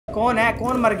कौन है?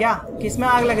 कौन मर गया? किसमें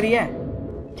आग लग रही है?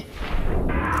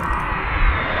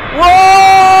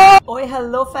 वो ओए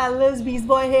हेलो फेलस, बीस्ट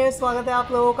बॉय है। स्वागत है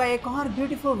आप लोगों का एक और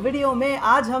ब्यूटीफुल वीडियो में।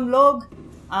 आज हम लोग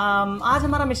आज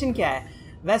हमारा मिशन क्या है?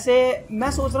 वैसे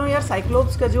मैं सोच रहा हूँ यार,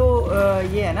 साइक्लोप्स का जो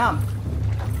ये है ना,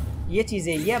 ये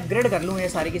चीज़ें ये अपग्रेड कर लूँ ये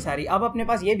सारी की सारी। अब अपने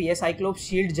पास ये भी है साइक्लोप्स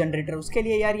शील्ड जनरेटर। उसके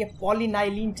लिए यार ये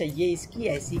पॉलीनाइलिन चाहिए, इसकी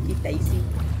ऐसी की तैसी।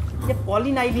 ये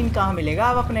पॉलीनाइलिन कहाँ मिलेगा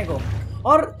अब अपने को?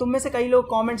 और तुम में से कई लोग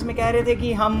कमेंट्स में कह रहे थे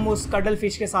कि हम उस कडल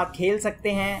फिश के साथ खेल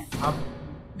सकते हैं। अब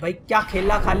भाई क्या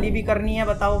खेला खाली भी करनी है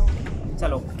बताओ?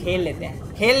 चलो खेल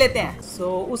लेते हैं। सो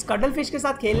उस कडल फिश के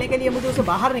साथ खेलने के लिए मुझे उसे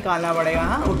बाहर निकालना पड़ेगा।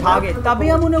 हाँ, उठा के तभी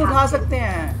हम उन्हें उठा सकते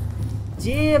हैं।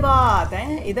 ये बात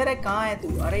है। इधर है, कहाँ है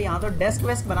तू? अरे यहाँ तो डेस्क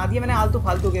वेस्क बना दिया मैंने आलतू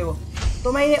फालतू के, वो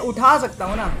तो मैं ये उठा सकता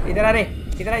हूँ ना। इधर अरे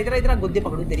इधर गुद्दी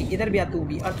पकड़ू तेरी। इधर भी आ तू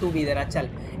भी, और तू भी इधर आ। चल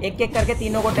एक एक करके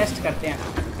तीनों को टेस्ट करते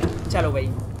हैं। चलो भाई,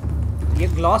 ये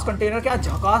ग्लास कंटेनर क्या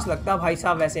झकास लगता है भाई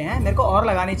साहब। वैसे हैं, मेरे को और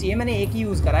लगाने चाहिए, मैंने एक ही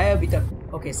यूज़ करा है अभी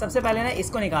तक। ओके, सबसे पहले ना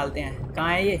इसको निकालते हैं। कहाँ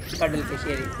है ये कडल फिश?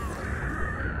 ये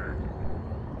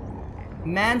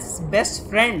men's best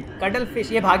friend cuddle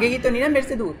fish. ये भागेगी तो नहीं ना मेरे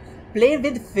से दूर? प्ले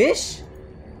विद फिश,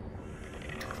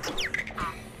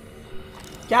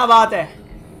 क्या बात है,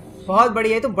 बहुत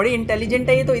बढ़िया। ये तो बड़ी इंटेलिजेंट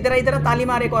है। ये तो इधर ताली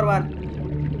मार एक और बार।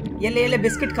 ये ले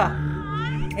बिस्किट खा,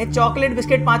 ये चॉकलेट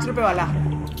बिस्किट 5 रुपए वाला।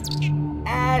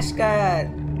 ऐश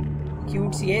कर,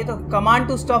 क्यूट सी है। तो कमांड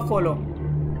टू स्टॉप फॉलो।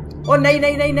 ओ नहीं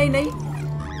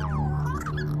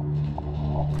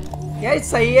यार,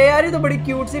 सही है यार, ये तो बड़ी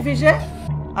क्यूट सी फिश है।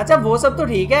 अच्छा वो सब तो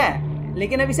ठीक है,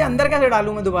 लेकिन अब इसे अंदर कैसे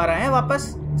डालूं मैं दोबारा? है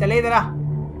वापस चले इधर आ।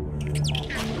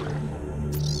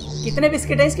 कितने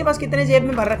बिस्किट है इसके पास? कितने जेब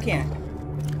में भर रखे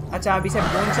हैं? अच्छा अब इसे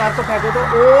बोन चार को फेंको तो।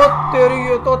 ओ तेरी,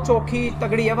 ये तो चौकी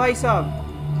तगड़ी है भाई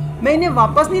साहब। मैं इन्हें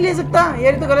वापस नहीं ले सकता यार,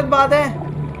 ये तो गलत बात है।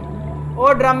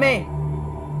 ओ ड्रामे,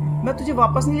 मैं तुझे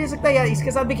वापस नहीं ले सकता यार।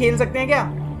 इसके साथ भी खेल सकते हैं क्या?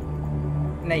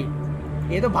 नहीं,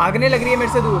 ये तो भागने लग रही है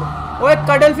मेरे से दूर। ओए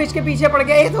कडल फिश के पीछे पड़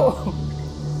गया ये तो।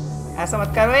 ऐसा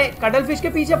मत कर भाई, कडल फिश के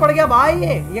पीछे पड़ गया भाई।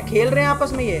 ये खेल रहे हैं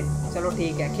आपस में। ये चलो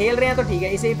ठीक है, खेल रहे हैं तो ठीक है,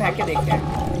 इसे ही फेंक के देखते हैं।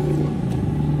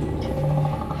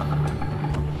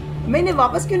 मैं इन्हें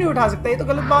वापस क्यों नहीं उठा सकता? ये तो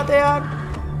गलत बात है यार।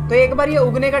 तो एक बार ये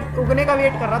उगने का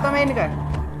वेट कर रहा था मैं इनका।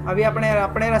 अभी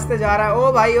अपने रास्ते जा रहा है।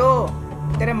 ओ भाई ओ,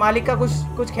 तेरे मालिक का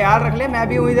कुछ ख्याल रख ले। मैं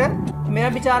भी हूँ इधर। मेरा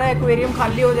बेचारा एक्वेरियम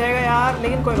खाली हो जाएगा यार,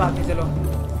 लेकिन कोई बात नहीं। चलो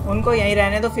उनको यहीं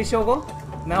रहने दो फिशों को।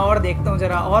 मैं और देखता हूँ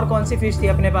जरा और कौन सी फिश थी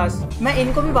अपने पास। मैं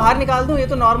इनको भी बाहर निकाल दूँ। ये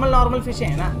तो नॉर्मल फिश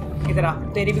है ना। इधर आ,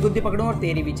 तेरी भी गुद्दी पकड़ूँ और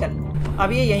तेरी भी। चल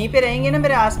अब ये यहीं पे रहेंगे ना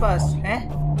मेरे आसपास? हैं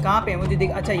कहाँ पे मुझे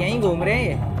दिख? अच्छा यहीं घूम रहे हैं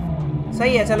ये।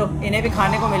 सही है, चलो इन्हें भी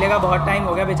खाने को मिलेगा। बहुत टाइम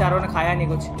हो गया बेचारों ने खाया नहीं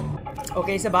कुछ।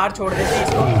 ओके, इसे बाहर छोड़ देते हैं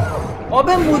इसको।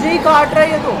 अबे मुझे ही काट रहा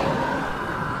है ये तो,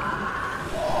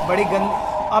 बड़ी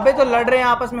गंद। अबे तो लड़ रहे हैं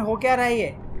आपस में। हो क्या रहा है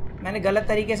ये? मैंने गलत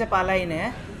तरीके से पाला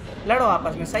इन्हें। लड़ो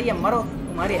आपस में, सही है। मरो,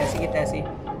 तुम्हारी ऐसी की तैसी।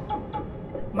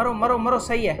 मरो,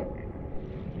 सही है।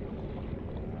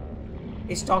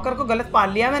 स्टॉकर को गलत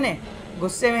पाल लिया मैंने,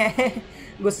 गुस्से में।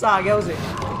 गुस्सा आ गया उसे।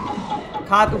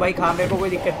 खा तू भाई खा, मेरे को कोई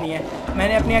दिक्कत नहीं है।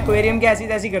 मैंने अपनी एक्वेरियम की ऐसी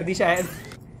तैसी कर दी शायद।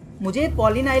 मुझे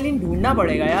पॉलीनाइलिन ढूंढना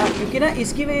पड़ेगा यार, क्योंकि ना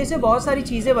इसकी वजह से बहुत सारी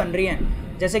चीज़ें बन रही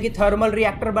हैं। जैसे कि थर्मल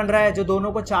रिएक्टर बन रहा है जो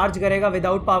दोनों को चार्ज करेगा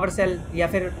विदाउट पावर सेल, या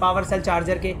फिर पावर सेल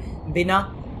चार्जर के बिना।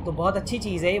 तो बहुत अच्छी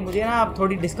चीज़ है ये। मुझे ना अब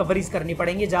थोड़ी डिस्कवरीज करनी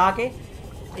पड़ेंगी जाके।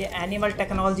 ये एनिमल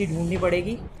टेक्नोलॉजी ढूंढनी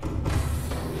पड़ेगी।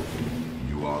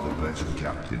 You are the best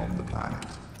captain on the planet.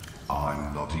 I'm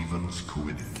not even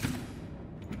squid.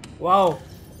 Wow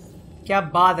क्या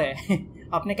बात है।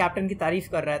 अपने कैप्टन की तारीफ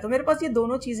कर रहा है। तो मेरे पास ये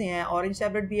दोनों चीज़ें हैं, ऑरेंज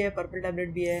टैबलेट भी है, पर्पल टैबलेट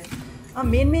भी है। हाँ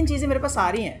मेन चीज़ें मेरे पास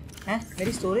सारी हैं।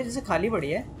 मेरी स्टोरेज जैसे खाली पड़ी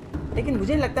है, लेकिन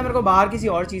मुझे नहीं लगता मेरे को बाहर किसी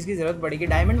और चीज़ की ज़रूरत पड़ेगी।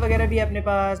 डायमंड वगैरह भी है अपने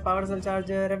पास, power cell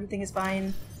charger, everything is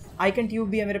fine. Icon tube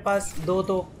भी है मेरे पास 2।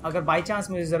 तो अगर बाई चांस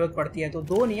मुझे ज़रूरत पड़ती है तो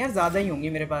 2 नहीं यार, ज़्यादा ही होंगी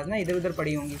मेरे पास ना, इधर उधर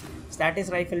पड़ी होंगी। स्टैटिस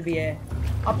राइफल भी है।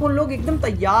 अपन लोग एकदम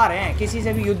तैयार हैं किसी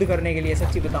से भी युद्ध करने के लिए।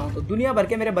 सच्ची बताऊं तो दुनिया भर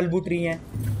के मेरे बलबूटरी हैं,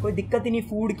 कोई दिक्कत ही नहीं।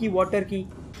 फूड की, वाटर की,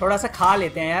 थोड़ा सा खा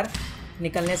लेते हैं यार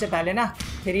निकलने से पहले ना,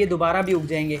 फिर ये दोबारा भी उग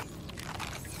जाएंगे।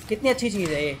 कितनी अच्छी चीज़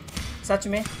है ये सच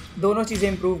में, दोनों चीज़ें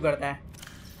इम्प्रूव करता है।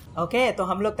 ओके, तो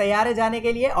हम लोग तैयार है जाने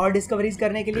के लिए और डिस्कवरीज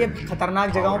करने के लिए, खतरनाक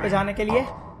जगहों पे जाने के लिए।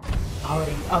 और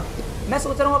अब मैं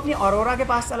सोच रहा हूँ अपनी ऑरोरा के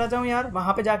पास चला जाऊँ यार,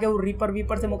 वहाँ पे जाके वो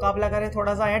रीपर से मुकाबला करें।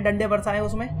 थोड़ा सा है डंडे बरसाएं,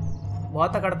 उसमें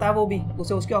बहुत तकड़ता है वो भी।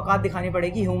 उसे उसकी औकात दिखानी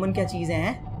पड़ेगी, ह्यूमन क्या चीज़ें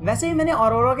हैं। वैसे ही मैंने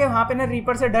ऑरोरा के वहाँ पे ना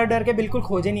रीपर से डर के बिल्कुल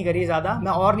खोजे नहीं करी ज़्यादा।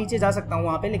 मैं और नीचे जा सकता हूँ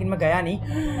वहाँ पे, लेकिन मैं गया नहीं,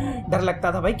 डर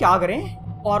लगता था भाई क्या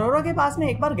करें। ऑरोरा के पास में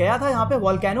एक बार गया था, यहाँ पे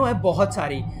वॉल्केनो है बहुत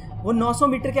सारी। वो 900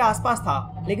 मीटर के आसपास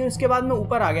था, लेकिन उसके बाद मैं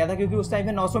ऊपर आ गया था क्योंकि उस टाइम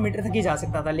में 900 मीटर तक ही जा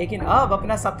सकता था, लेकिन अब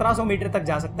अपना 1700 मीटर तक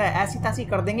जा सकता है। ऐसी तैसी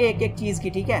कर देंगे एक एक चीज की,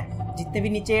 ठीक है। जितने भी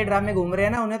नीचे ये ड्रामे घूम रहे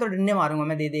हैं ना, उन्हें तो डंडे मारूंगा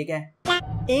मैं दे दे के।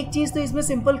 एक चीज तो इसमें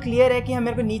सिंपल क्लियर है कि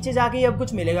मेरे को नीचे जाके ही अब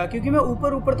कुछ मिलेगा, क्योंकि मैं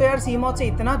ऊपर ऊपर तो यार सीमॉथ से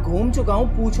इतना घूम चुका हूँ,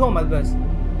 पूछो मत, बस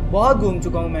बहुत घूम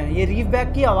चुका हूँ मैं। ये रीफ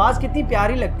बैक की आवाज कितनी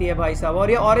प्यारी लगती है भाई साहब, और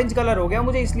ये ऑरेंज कलर हो गया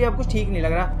मुझे, इसलिए अब कुछ ठीक नहीं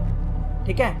लग रहा,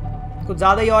 ठीक है। कुछ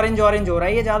ज्यादा ही ऑरेंज ऑरेंज हो रहा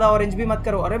है, ये ज्यादा ऑरेंज भी मत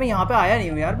करो। अरे मैं यहाँ पे आया नहीं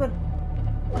हूँ यार, पर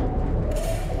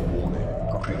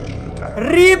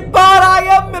रीपर आ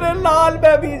गया मेरे लाल।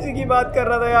 मैं भी इसी की बात कर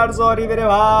रहा था यार, सॉरी मेरे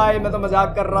भाई, मैं तो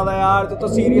मजाक कर रहा था यार, तू तो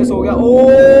सीरियस हो गया।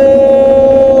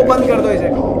 ओ बंद कर दो इसे,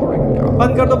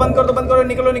 बंद कर दो, बंद कर दो, बंद करो,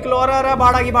 निकलो निकलो। और अरे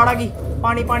बाड़ागी बाड़ागी,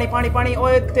 पानी पानी पानी पानी।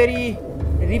 ओए तेरी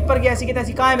रीपर की ऐसी की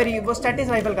तैसी कहाँ है मेरी? वो स्टैटिस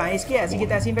राइफल कहाँ है इसकी? ऐसी की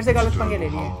तैसी मेरे से गलत पंगे ले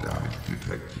लिए।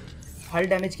 हल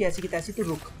डैमेज की ऐसी की तैसी, तू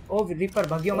रुक। ओ रीपर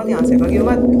भगियो मत यहाँ से, भगियो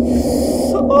मत।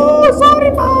 ओ सॉरी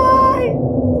भाई,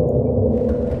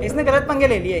 इसने गलत पंगे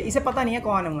ले लिए, इसे पता नहीं है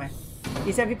कौन हूँ मैं,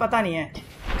 इसे अभी पता नहीं है।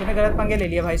 तूने गलत पंगे ले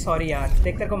लिए भाई, सॉरी यार।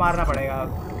 देख तेरे को मारना पड़ेगा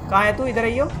अब। कहाँ है तू? इधर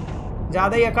ही हो,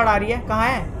 ज़्यादा ही अकड़ आ रही है। कहाँ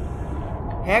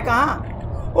है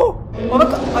कहाँ? ओह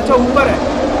अच्छा ऊपर है।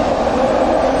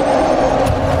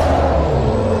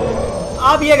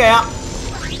 अब ये गया,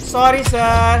 सॉरी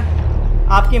सर,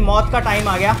 आपकी मौत का टाइम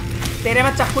आ गया। तेरे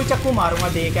मैं चक्कू चक्कू मारूंगा,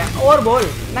 देख है। और बोल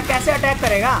ना, कैसे अटैक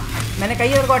करेगा? मैंने कही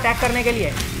तेरे को अटैक करने के लिए,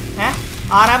 हैं?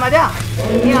 आ रहा है मजा?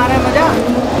 नहीं आ रहा है मजा?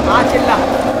 हाँ चिल्ला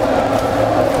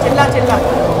चिल्ला चिल्ला।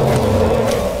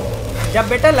 जब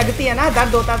बेटा लगती है ना,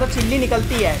 दर्द होता है तो चिल्ली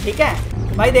निकलती है, ठीक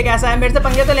है भाई। देख ऐसा है, मेरे से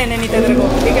पंगे तो लेने नहीं थे तेरे को,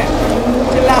 ठीक है।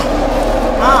 चिल्ला,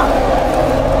 हाँ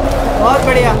बहुत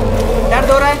बढ़िया।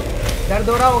 दर्द हो रहा है? दर्द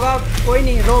हो रहा होगा, कोई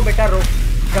नहीं, रो बेटा रो।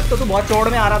 जब तो तू बहुत चोड़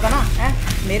में आ रहा था ना, हैं?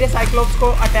 मेरे साइक्लोप्स को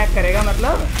अटैक करेगा,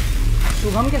 मतलब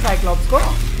शुभम के साइक्लोप्स को,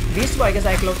 बीस्ट बॉय के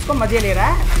साइक्लोप्स को मजे ले रहा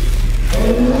है।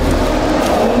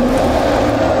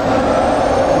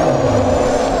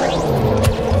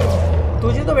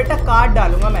 तुझे तो बेटा काट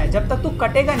डालूंगा मैं, जब तक तू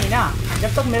कटेगा नहीं ना,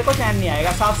 जब तक मेरे को चैन नहीं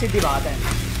आएगा, साफ सीधी बात है।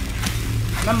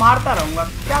 मैं मारता रहूंगा,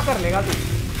 क्या कर लेगा तू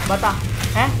बता,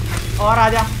 हैं? और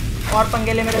आजा, और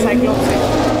पंगे ले मेरे साइक्लोप्स से।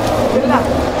 चिल्ला,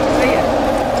 सही है,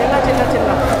 चिल्ला चिल्ला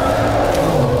चिल्ला,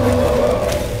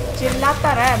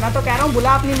 चिल्लाता रहे। मैं तो कह रहा हूँ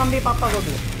बुला अपनी मम्मी पापा को,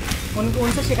 तू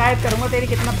उनसे शिकायत करूँगा तेरी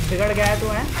कितना बिगड़ गया है तू,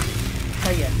 है।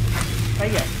 सही है सही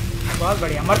है, बहुत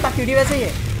बढ़िया। मरता क्यों नहीं वैसे?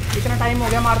 ये इतना टाइम हो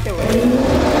गया मारते हुए।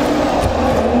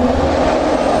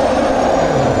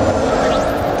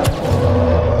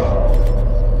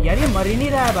 यार ये मर ही नहीं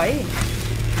रहा है भाई,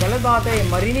 गलत बात है,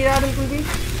 ये मर ही नहीं रहा है बिल्कुल भी।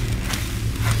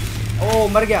 ओ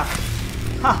मर गया,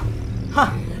 हाँ हाँ,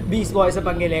 बीस्ट बॉय से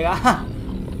पंगे लेगा। हाँ।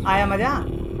 आया मजा?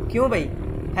 क्यों भाई?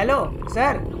 हेलो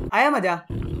सर, आया मजा?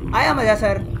 आया मजा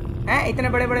सर? हैं इतने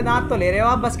बड़े बड़े दांत तो ले रहे हो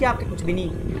आप, बस क्या आपके कुछ भी नहीं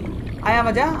आया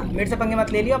मजा? मेरे से पंगे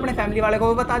मत ले लियो, अपने फैमिली वाले को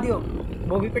भी बता दियो,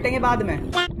 वो भी पिटेंगे बाद में।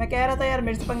 मैं कह रहा था यार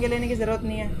मेरे से पंगे लेने की ज़रूरत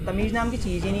नहीं है, तमीज़ नाम की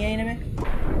चीज़ ही नहीं है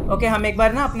इनमें। ओके हम एक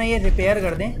बार ना अपना ये रिपेयर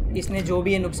कर दें, इसने जो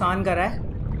भी ये नुकसान करा है।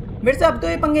 मेरे से अब तो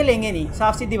ये पंगे लेंगे नहीं,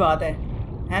 साफ सीधी बात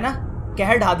है ना।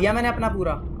 कहर ढा दिया मैंने अपना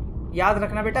पूरा। याद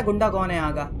रखना बेटा, गुंडा कौन है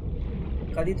यहाँ का।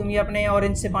 कभी तुम ये अपने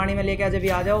ऑरेंज से पानी में लेके जब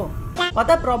आ जाओ।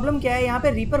 पता प्रॉब्लम क्या है, यहाँ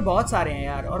पे रीपर बहुत सारे हैं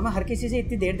यार, और मैं हर किसी से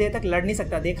इतनी देर देर तक लड़ नहीं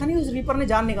सकता। देखा नहीं उस रीपर ने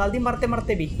जान निकाल दी मरते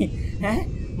मरते भी।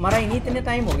 हैं मरा ही नहीं, इतने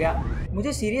टाइम हो गया।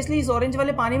 मुझे सीरियसली इस ऑरेंज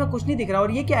वाले पानी में कुछ नहीं दिख रहा।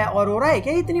 और ये क्या है, ऑरोरा है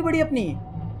क्या इतनी बड़ी अपनी?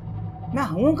 मैं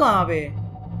हूँ कहाँ पे?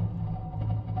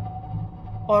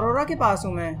 ऑरोरा के पास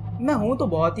हूँ मैं हूँ तो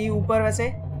बहुत ही ऊपर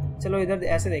वैसे। चलो इधर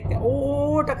ऐसे देखते हैं।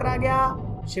 ओ टकरा गया।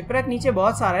 शिपरेक नीचे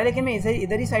बहुत सारा है, लेकिन मैं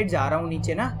इधर ही साइड जा रहा हूँ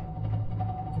नीचे ना,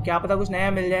 क्या पता कुछ नया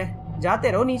मिल जाए।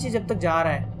 जाते रहो नीचे जब तक जा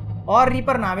रहा है, और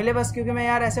रीपर ना मिले बस, क्योंकि मैं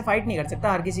यार ऐसे फाइट नहीं कर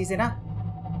सकता हर किसी से ना,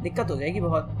 दिक्कत हो जाएगी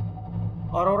बहुत।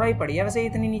 और हो रहा ही पड़ी है वैसे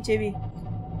इतनी नीचे भी।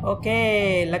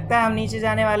 ओके लगता है हम नीचे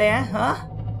जाने वाले हैं।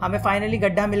 हाँ हमें फाइनली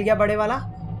गड्ढा मिल गया बड़े वाला,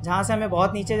 जहाँ से हमें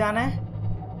बहुत नीचे जाना है।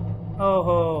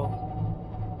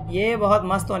 ओहो ये बहुत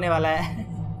मस्त होने वाला है।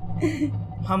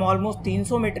 हम ऑलमोस्ट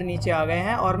 300 मीटर नीचे आ गए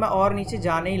हैं, और मैं और नीचे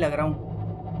जाने ही लग रहा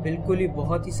हूँ। बिल्कुल ही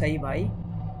बहुत ही सही भाई।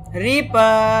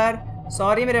 रीपर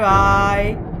सॉरी मेरे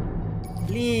भाई,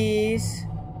 प्लीज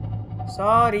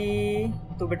सॉरी।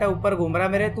 तू बेटा ऊपर घूम रहा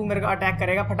है मेरे, तू मेरे को अटैक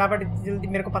करेगा फटाफट जल्दी,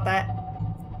 मेरे को पता है।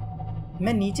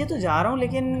 मैं नीचे तो जा रहा हूँ,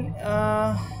 लेकिन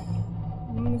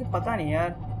मुझे पता नहीं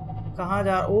यार कहाँ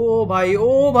जा। ओ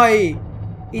भाई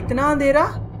इतना अंधेरा,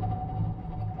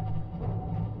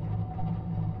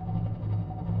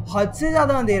 हद से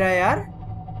ज्यादा अंधेरा है यार।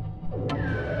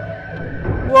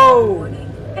 वो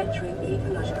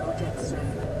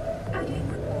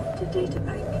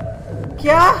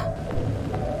क्या?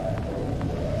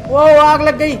 वो आग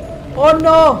लग गई। ओह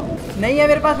नो, नहीं है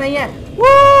मेरे पास, नहीं है।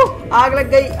 आग लग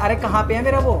गई। अरे कहाँ पे है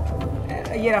मेरा वो,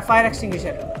 ये रहा फायर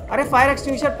एक्सटिंग्विशर। अरे फायर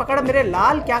एक्सटिंग्विशर पकड़ मेरे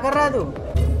लाल, क्या कर रहा है तू?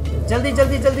 जल्दी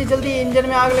जल्दी जल्दी जल्दी, इंजन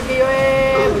में आग लग गई।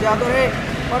 ओए बुझा दो रे।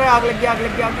 अरे आग लग गई, आग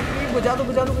लग गई, आग लग गई। बुझा दो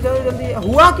बुझा दो बुझा दो जल्दी।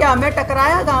 हुआ क्या, मैं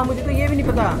टकराया कहाँ, मुझे तो ये भी नहीं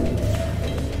पता।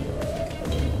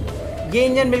 ये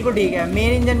इंजन बिल्कुल ठीक है,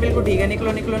 मेन इंजन बिल्कुल ठीक है।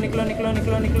 निकलो निकलो निकलो निकलो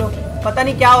निकलो निकलो। पता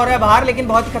नहीं क्या हो रहा है बाहर, लेकिन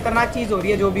बहुत ही खतरनाक चीज हो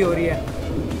रही है जो भी हो रही है।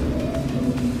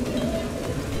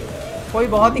 कोई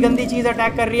बहुत ही गंदी चीज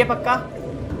अटैक कर रही है पक्का।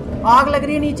 आग लग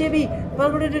रही है नीचे भी। आग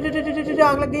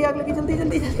लग गई, आग लग गई, जल्दी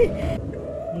जल्दी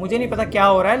जल्दी। मुझे नहीं पता क्या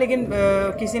हो रहा है, लेकिन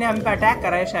किसी ने हम पे अटैक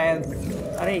करा है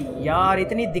शायद। अरे यार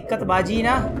इतनी दिक्कतबाजी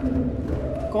ना।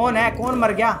 कौन है, कौन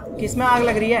मर गया, किस में आग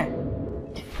लग रही है?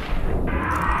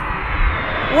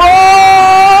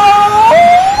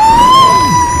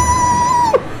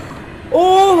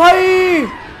 ओ भाई,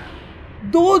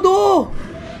 दो दो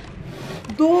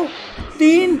दो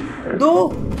तीन, दो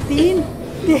तीन,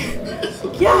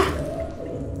 क्या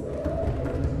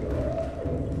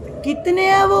कितने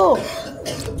हैं वो?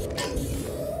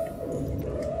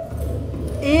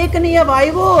 एक नहीं है भाई,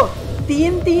 वो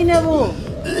तीन तीन है वो।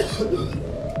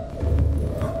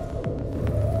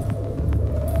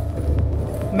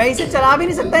 मैं इसे चला भी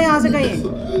नहीं सकता यहाँ से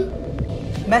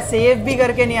कहीं। मैं सेव भी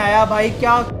करके नहीं आया भाई।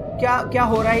 क्या क्या क्या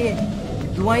हो रहा है ये?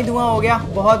 धुआं ही धुआं हो गया।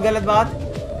 बहुत गलत बात।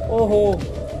 ओहो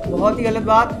बहुत ही गलत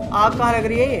बात। आग कहाँ लग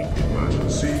रही है ये?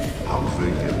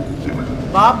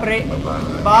 बाप रे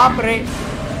बाप रे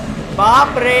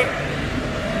बाप रे।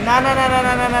 ना ना ना ना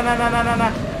ना ना ना ना ना ना ना।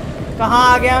 कहाँ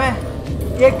आ गया मैं?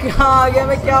 ये कहाँ आ गया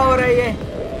मैं? क्या हो रहा है ये?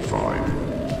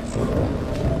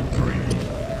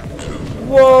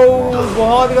 वो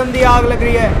बहुत गंदी आग लग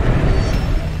रही है।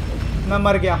 मैं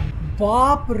मर गया।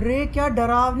 बाप रे क्या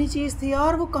डरावनी चीज थी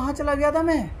यार। वो कहाँ चला गया था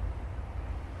मैं?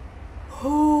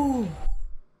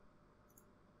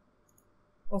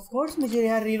 ऑफ कोर्स मुझे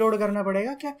यार रीलोड करना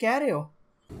पड़ेगा। क्या कह रहे हो?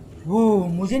 वो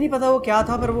मुझे नहीं पता वो क्या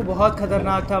था, पर वो बहुत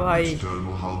खतरनाक था भाई।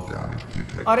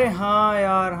 अरे हाँ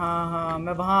यार, हाँ हाँ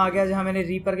मैं वहाँ आ गया जहाँ मैंने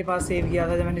रीपर के पास सेव किया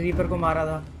था, जब मैंने रीपर को मारा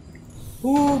था।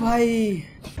 ओ भाई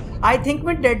आई थिंक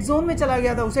मैं डेड जोन में चला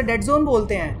गया था। उसे डेड जोन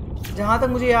बोलते हैं जहाँ तक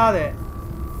मुझे याद है।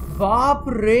 बाप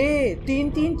रे, तीन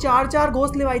तीन चार चार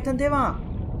घोस्ट लेवाइथन थे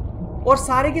वहाँ, और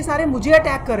सारे के सारे मुझे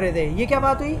अटैक कर रहे थे। ये क्या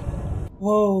बात हुई?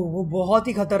 वो बहुत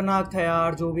ही खतरनाक था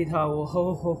यार जो भी था वो। हो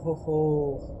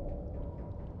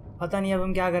पता नहीं अब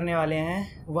हम क्या करने वाले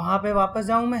हैं। वहां पे वापस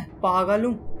जाऊं मैं? पागल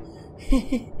हूं।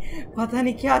 पता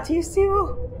नहीं क्या चीज थी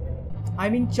वो। I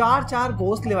mean, चार चार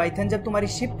घोस्ट लेवाइथन जब तुम्हारी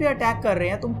शिप पे अटैक कर रहे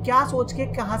हैं, तुम क्या सोच के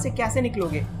कहां से कैसे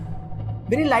निकलोगे?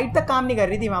 मेरी लाइट तक काम नहीं कर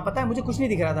रही थी वहां, पता है मुझे कुछ नहीं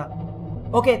दिख रहा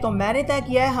था। ओके तो मैंने तय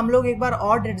किया है हम लोग एक बार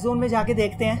और डेड जोन में जाके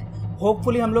देखते हैं।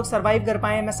 होपफुली हम लोग सर्वाइव कर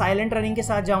पाए। मैं साइलेंट रनिंग के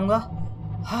साथ जाऊंगा।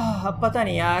 हाँ अब पता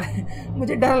नहीं यार।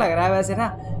 मुझे डर लग रहा है वैसे ना,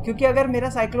 क्योंकि अगर मेरा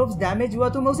साइक्लोप्स डैमेज हुआ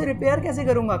तो मैं उसे रिपेयर कैसे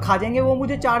करूंगा? खा जाएंगे वो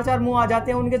मुझे। चार चार मुंह आ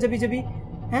जाते हैं उनके जबी जबी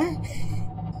हैं।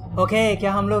 ओके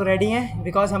क्या हम लोग रेडी हैं?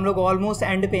 बिकॉज हम लोग ऑलमोस्ट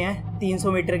एंड पे हैं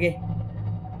 300 मीटर के।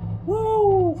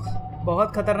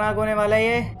 बहुत खतरनाक होने वाला है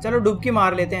ये। चलो डुबकी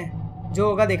मार लेते हैं, जो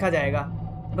होगा देखा जाएगा।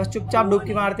 बस चुपचाप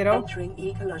डुबकी मारते रहो।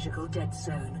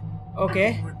 ओके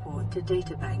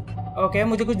ओके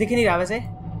मुझे कुछ दिख नहीं रहा वैसे,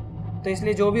 तो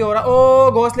इसलिए जो भी हो रहा।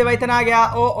 ओ घोस्ट लेवाइथन आ गया।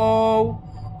 ओ ओ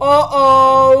ओ ओ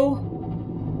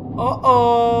ओ ओ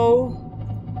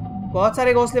बहुत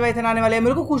सारे घोस्ट लेवाइथन आने वाले हैं।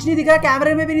 मेरे को कुछ नहीं दिख रहा,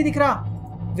 कैमरे में भी नहीं दिख रहा।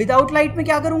 विदाउट लाइट में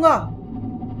क्या करूंगा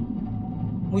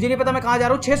मुझे नहीं पता। मैं कहां जा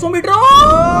रहा हूँ? 600 मीटर।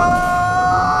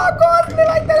 घोस्ट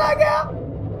लेवाइथन आ गया।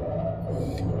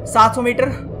 700 मीटर।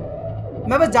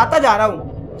 मैं बस जाता जा रहा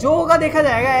हूँ, जो होगा देखा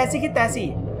जाएगा। ऐसी की तैसी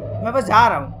मैं बस जा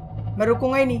रहा हूँ, मैं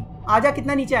रुकूंगा ही नहीं। आजा,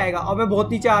 कितना नीचे आएगा? अबे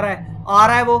बहुत नीचे आ रहा है। आ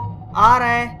रहा है वो, आ रहा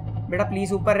है। बेटा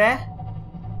प्लीज ऊपर रह।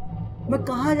 मैं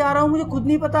कहाँ जा रहा हूँ मुझे खुद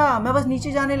नहीं पता। मैं बस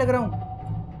नीचे जाने लग रहा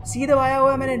हूँ। सीधे आया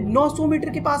हुआ है मैंने। 900 मीटर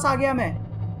के पास आ गया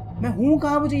मैं हूँ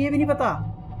कहाँ मुझे ये भी नहीं पता।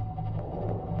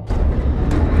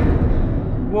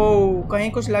 वो कहीं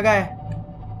कुछ लगा है,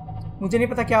 मुझे नहीं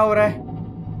पता क्या हो रहा है।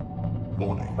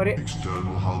 अरे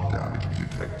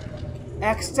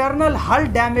एक्सटर्नल हल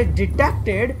डैमेज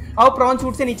डिटेक्टेड। और प्रॉन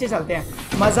शूट से नीचे चलते हैं,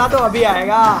 मजा तो अभी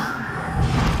आएगा।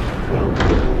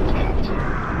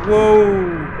 वो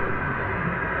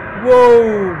वो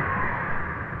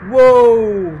वो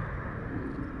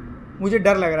मुझे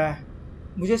डर लग रहा है,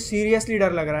 मुझे सीरियसली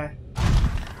डर लग रहा है।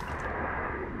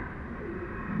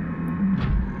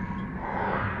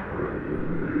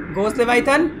 Ghost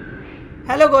Leviathan,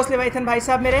 hello ghost Leviathan भाई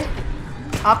साहब मेरे,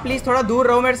 आप प्लीज थोड़ा दूर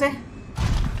रहो मेरे से।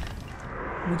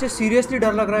 मुझे सीरियसली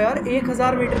डर लग रहा है यार।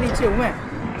 1000 मीटर नीचे हूं मैं,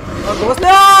 और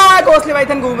घोस्ट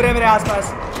लेवाइथन घूम रहे हैं मेरे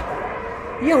आसपास।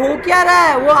 ये हो क्या रहा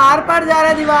है? वो आर पार जा रहा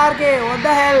है दीवार के। What the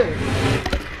hell?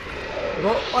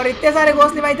 वो और इतने सारे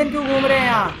घोस्ट लेविएथन क्यों घूम रहे हैं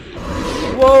यहाँ?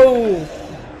 वो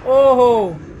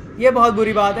ओहो, ये बहुत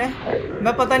बुरी बात है।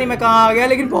 मैं पता नहीं मैं कहाँ आ गया,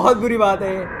 लेकिन बहुत बुरी बात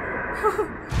है ये।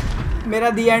 मेरा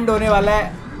दी एंड होने वाला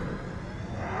है।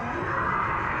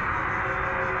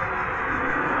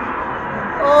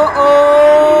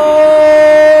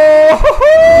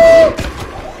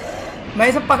 मैं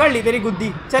इसे पकड़ ली तेरी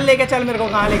गुद्दी। चल लेके चल, मेरे को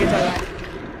कहाँ लेके चल रहा है?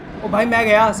 ओ भाई मैं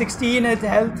गया। 16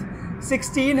 हेल्थ,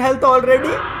 16 हेल्थ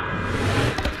ऑलरेडी,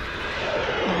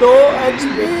 2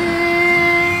 HP।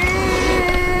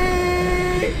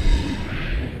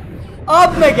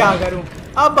 अब मैं क्या करूं?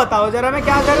 अब बताओ जरा मैं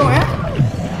क्या करूं? है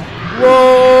वो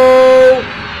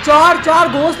 4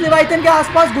 घोस्ट लेविएथन के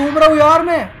आसपास घूम रहा हूं यार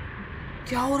मैं।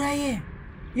 क्या हो रहा है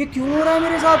ये क्यों हो रहा है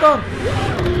मेरे साथ? और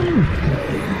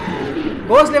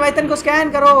घोस्ट लेविएथन को स्कैन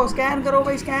करो, स्कैन करो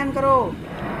भाई, स्कैन करो।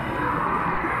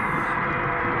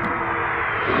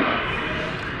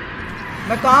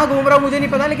 मैं कहाँ घूम रहा हूँ मुझे नहीं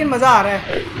पता, लेकिन मजा आ रहा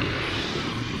है।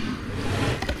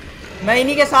 मैं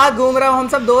इन्हीं के साथ घूम रहा हूँ। हम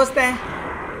सब दोस्त हैं।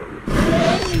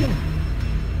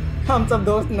 हम सब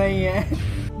दोस्त नहीं हैं।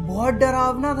 बहुत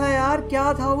डरावना था यार।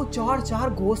 क्या था वो? 4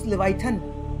 घोस्ट लेविएथन।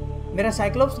 मेरा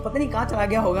साइक्लोप्स पता नहीं कहाँ चला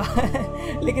गया होगा।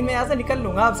 लेकिन मैं यहाँ से निकल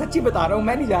लूंगा। अब सच्ची बता रहा हूँ,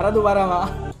 मैं नहीं जा रहा दोबारा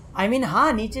वहाँ। I mean,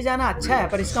 हाँ नीचे जाना अच्छा है,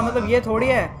 पर इसका मतलब ये थोड़ी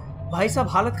है भाई साहब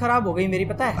हालत खराब हो गई मेरी,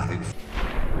 पता है।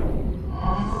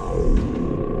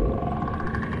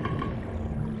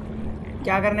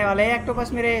 क्या करने वाले हैं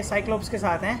एक्टोपस मेरे साइक्लोप्स के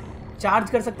साथ? हैं चार्ज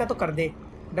कर सकता है तो कर दे,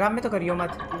 ड्रामे तो करियो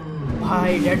मत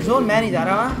भाई। डेड जोन मैं नहीं जा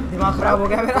रहा वहाँ, दिमाग खराब हो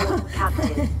गया मेरा।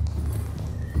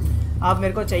 अब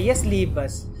मेरे को चाहिए स्लीप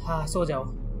बस। हाँ सो जाओ।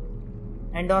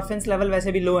 एंडोर्फिन्स लेवल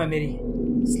वैसे भी लो है मेरी।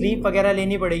 स्लीप वगैरह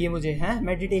लेनी पड़ेगी मुझे, हैं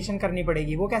मेडिटेशन करनी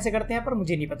पड़ेगी। वो कैसे करते हैं पर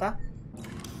मुझे नहीं पता।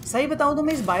 सही बताऊं तो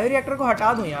मैं इस बायोरिएक्टर को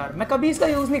हटा दूं यार। मैं कभी इसका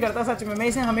यूज़ नहीं करता सच में। मैं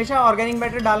इसे हमेशा ऑर्गेनिक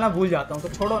मैटर डालना भूल जाता हूँ, तो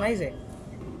छोड़ो ना इसे।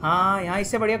 हाँ यहाँ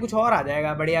इससे बढ़िया कुछ और आ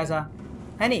जाएगा बढ़िया सा,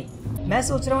 है नहीं? मैं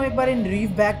सोच रहा हूँ एक बार इन रीफ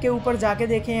बैग के ऊपर जाके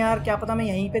देखें यार, क्या पता मैं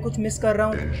यहीं पे कुछ मिस कर रहा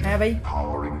हूँ, है भाई?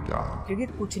 क्योंकि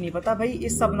कुछ नहीं पता भाई,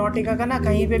 इस सबनॉटिका का ना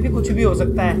कहीं पे भी कुछ भी हो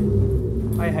सकता है।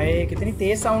 हाय हाय कितनी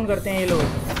तेज साउंड करते हैं ये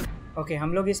लोग। ओके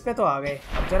हम लोग इस पे तो आ गए।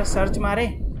 अब जरा सर्च मारे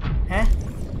हैं,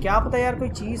 क्या पता यार कोई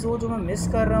चीज़ हो जो मैं मिस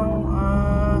कर रहा हूँ।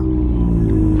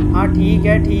 हाँ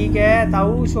ठीक है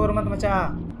ताऊ शोर मत मचा।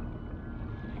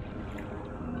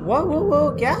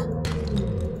 वो क्या?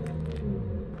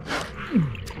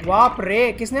 वाप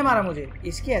रे, किसने मारा मुझे?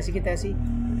 इसकी ऐसी की तैसी।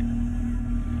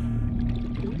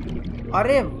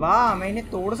 अरे वाह, मैं इन्हें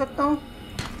तोड़ सकता हूँ,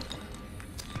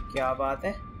 क्या बात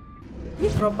है। ये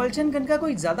प्रोपल्शन गन का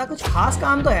कोई ज्यादा कुछ खास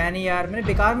काम तो है नहीं यार, मैंने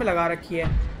बेकार में लगा रखी है।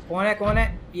 कौन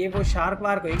है ये? वो शार्क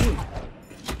वार्क होगी,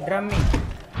 ड्रमी।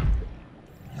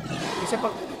 इसे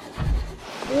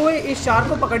ओए इस शार्क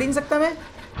को पकड़ ही नहीं सकता मैं।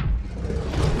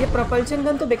 ये प्रोपल्शन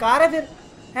गन तो बेकार है फिर,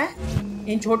 हैं?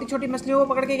 इन छोटी छोटी मछलियों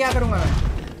को पकड़ के क्या करूँगा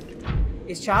मैं?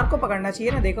 इस शार्क को पकड़ना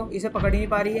चाहिए ना। देखो इसे पकड़ ही नहीं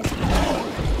पा रही है।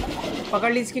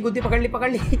 पकड़ ली इसकी गुद्दी, पकड़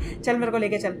ली। चल मेरे को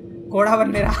लेके चल, घोड़ा बन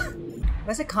मेरा।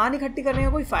 वैसे खान इकट्ठी करने का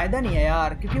कोई फ़ायदा नहीं है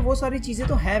यार, क्योंकि वो सारी चीज़ें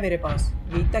तो हैं मेरे पास।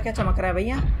 ये इतना क्या चमक रहा है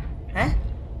भैया?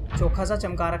 हैं चोखा सा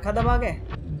चमका रखा दबा के।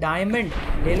 डायमंड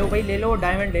ले लो भाई, ले लो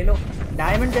डायमंड, ले लो।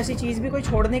 डायमंड जैसी चीज़ भी कोई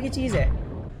छोड़ने की चीज़ है?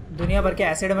 दुनिया भर के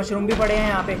एसिड मशरूम भी पड़े हैं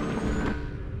यहाँ पे।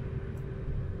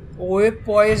 ओए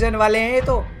पॉइजन वाले हैं ये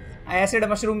तो। एसिड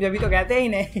मशरूम जब भी तो कहते हैं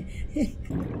इन्हें।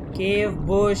 केव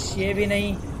बुश ये भी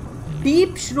नहीं,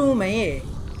 डीप श्रूम है ये।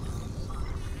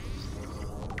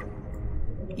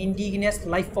 Indigenous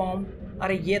life form.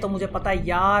 अरे ये तो मुझे पता है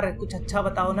यार, कुछ अच्छा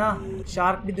बताओ ना।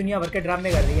 शार्क भी दुनिया भर के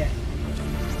ड्रामे कर रही है।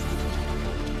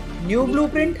 New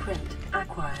blueprint.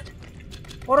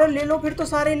 और ले लो फिर तो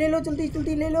सारे ले लो, जल्दी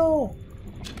जल्दी ले लो।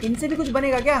 इनसे भी कुछ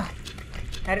बनेगा क्या?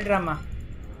 अरे ड्रामा।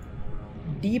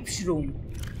 डीप श्रूम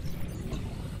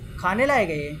खाने लायक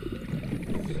है ये।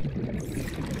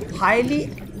 Highly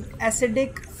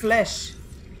acidic flash.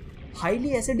 Highly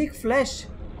acidic flash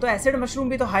तो एसिड मशरूम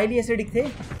भी तो हाईली एसिडिक थे।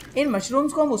 इन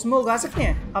मशरूम्स को हम उसमें उगा सकते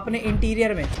हैं अपने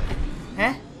इंटीरियर में,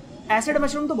 हैं? एसिड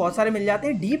मशरूम तो बहुत सारे मिल जाते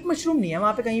हैं, डीप मशरूम नहीं है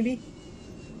वहाँ पे कहीं भी।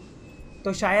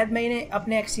 तो शायद मैं इन्हें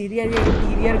अपने एक्सटीरियर या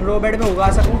इंटीरियर ग्रो बेड में उगा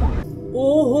सकूं।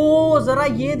 ओहो जरा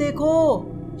ये देखो,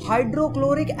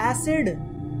 हाइड्रोक्लोरिक एसिड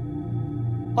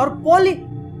और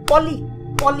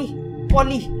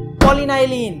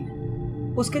पॉलीनाइलिन।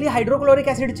 उसके लिए हाइड्रोक्लोरिक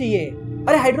एसिड चाहिए।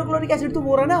 अरे हाइड्रोक्लोरिक एसिड तो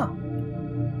वो रहा ना,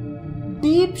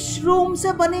 डीप श्रूम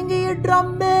से बनेंगे ये ड्रम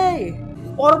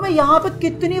में। और मैं यहाँ पे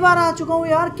कितनी बार आ चुका हूँ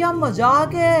यार, क्या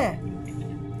मजाक है।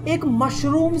 एक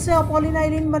मशरूम से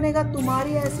पॉलीनाइलिन बनेगा,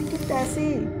 तुम्हारी ऐसी की तैसी।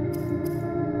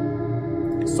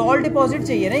 सॉल्ट डिपॉजिट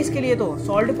चाहिए ना इसके लिए, तो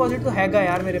सॉल्ट डिपॉजिट तो हैगा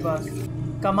यार मेरे पास।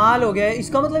 कमाल हो गया।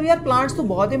 इसका मतलब यार प्लांट्स तो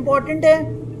बहुत इंपॉर्टेंट है।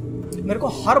 मेरे को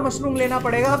हर मशरूम लेना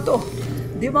पड़ेगा अब तो।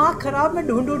 दिमाग खराब, मैं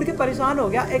ढूंढ ढूंढ के परेशान हो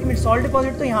गया। एक मिनट, सॉल्ट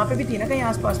डिपॉजिट तो यहाँ पे भी थी ना कहीं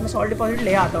आसपास में, सॉल्ट डिपॉजिट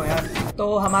ले आता हूँ यार।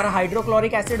 तो हमारा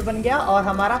हाइड्रोक्लोरिक एसिड बन गया और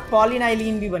हमारा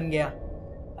पॉलीनाइलीन भी बन गया।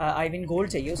 आई मीन गोल्ड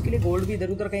चाहिए, उसके लिए गोल्ड भी इधर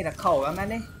उधर कहीं रखा होगा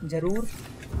मैंने ज़रूर,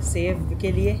 सेव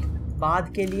के लिए,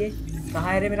 बाद के लिए।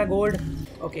 कहाँ है रे मेरा गोल्ड?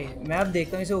 ओके, मैं अब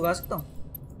देखता हूँ इसे उगा सकता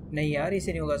हूँ। नहीं यार,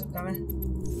 इसे नहीं उगा सकता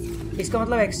मैं। इसका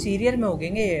मतलब एक्सटीरियर में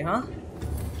उगेंगे ये। हाँ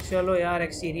चलो यार,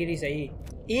 एक्सटीरियर ही सही।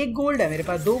 एक गोल्ड है मेरे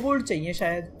पास, 2 गोल्ड चाहिए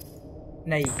शायद।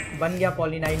 नहीं, बन गया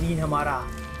पॉलीनाइलीन हमारा।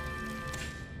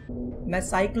 मैं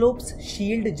साइक्लोप्स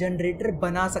शील्ड जनरेटर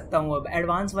बना सकता हूँ अब।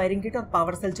 एडवांस वायरिंग किट और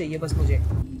पावर सेल चाहिए बस मुझे।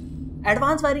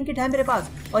 एडवांस वायरिंग किट है मेरे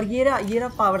पास और ये रहा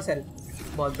पावर सेल।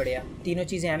 बहुत बढ़िया, तीनों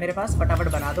चीज़ें हैं मेरे पास, फटाफट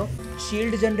बना दो।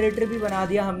 शील्ड जनरेटर भी बना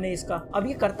दिया हमने इसका। अब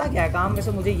ये करता क्या है काम,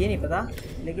 वैसे मुझे ये नहीं पता,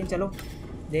 लेकिन चलो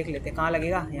देख लेते। कहाँ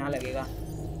लगेगा? यहाँ लगेगा।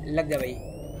 लग जा भाई।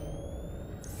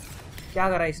 क्या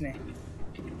करा इसने?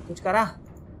 कुछ करा?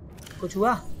 कुछ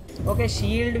हुआ? ओके,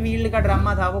 शील्ड वील्ड का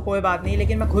ड्रामा था वो, कोई बात नहीं।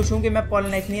 लेकिन मैं खुश हूँ कि मैं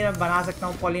पॉलीनाइलीन बना सकता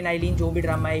हूँ। पॉलीनाइलीन जो भी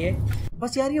ड्रामा है ये,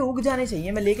 बस यार ये उग जाने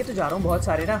चाहिए। मैं लेके तो जा रहा हूँ बहुत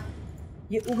सारे ना,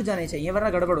 ये उग जाने चाहिए वरना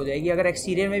गड़बड़ हो जाएगी। अगर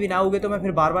एक्सटीरियर में भी ना उगे तो मैं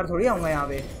फिर बार बार थोड़ी आऊँगा यहाँ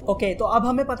पे। ओके, तो अब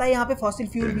हमें पता है यहाँ पे फॉसिल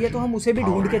फ्यूल भी है, तो हम उसे भी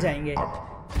ढूंढ के जाएंगे।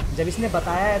 जब इसने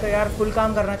बताया है तो यार फुल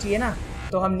काम करना चाहिए ना।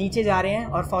 तो हम नीचे जा रहे हैं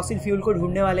और फॉसिल फ्यूल को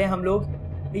ढूंढने वाले हैं हम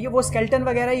लोग। ये वो स्केल्टन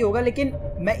वगैरह ही होगा, लेकिन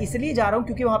मैं इसलिए जा रहा हूँ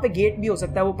क्योंकि वहाँ पे गेट भी हो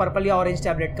सकता है वो पर्पल या ऑरेंज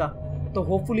टैबलेट का। तो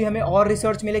होपफुली हमें और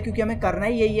रिसर्च मिले, क्योंकि हमें करना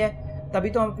ही यही है, तभी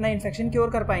तो हम अपना इन्फेक्शन क्योर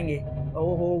कर पाएंगे।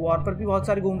 ओहो, वॉर्पर भी बहुत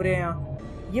सारे घूम रहे हैं यहाँ।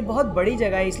 ये बहुत बड़ी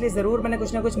जगह है, इसलिए ज़रूर मैंने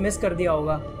कुछ ना कुछ मिस कर दिया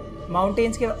होगा।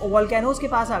 माउंटेन्स के वॉल्केनोज के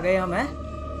पास आ गए हम हैं।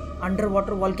 अंडर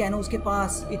वाटर वॉल्केनोज के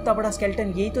पास इतना बड़ा स्केल्टन,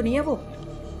 यही तो नहीं है वो?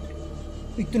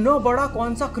 इतना बड़ा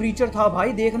कौन सा क्रीचर था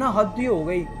भाई, देखना हद ही हो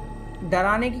गई।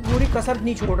 डराने की पूरी कसर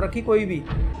नहीं छोड़ रखी कोई भी।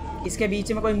 इसके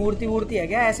बीच में कोई मूर्ति वूर्ति है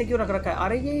क्या? ऐसे क्यों रख रखा है?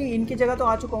 अरे ये इनकी जगह तो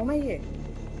आ चुका हूँ मैं। ये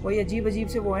कोई अजीब अजीब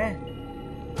से वो हैं।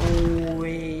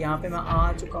 ओए, यहाँ पे मैं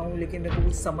आ चुका हूँ, लेकिन मेरे को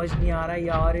कुछ समझ नहीं आ रहा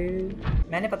यार।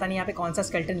 मैंने पता नहीं यहाँ पे कौन सा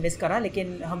स्केल्टन मिस करा,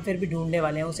 लेकिन हम फिर भी ढूंढने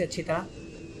वाले हैं उसे अच्छी तरह।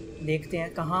 देखते हैं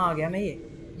कहाँ आ गया मैं।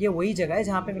 ये वही जगह है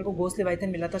जहाँ पे मेरे को गोस्ट लेवाइथन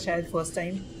मिला था शायद फर्स्ट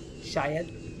टाइम,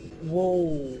 शायद। वो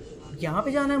यहाँ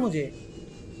पे जाना है मुझे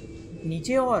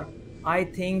नीचे, और आई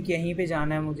थिंक यहीं पे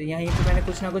जाना है मुझे। यहीं पे मैंने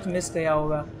कुछ ना कुछ मिस किया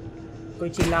होगा। कोई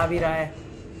चिल्ला भी रहा है।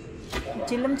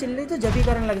 चिल्लम चिल्ली तो जब ही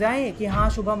करने लग जाए कि हाँ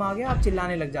शुभम आ गया, आप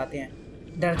चिल्लाने लग जाते हैं,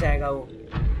 डर जाएगा वो।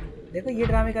 देखो, ये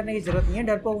ड्रामे करने की ज़रूरत नहीं है,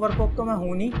 डरपोक वरपोक तो मैं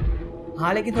हूँ नहीं।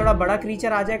 हाँ, लेकिन थोड़ा बड़ा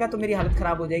क्रीचर आ जाएगा तो मेरी हालत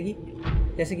ख़राब हो जाएगी,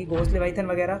 जैसे कि गोस्ट लेवाइथन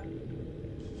वगैरह।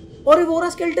 और वो रहा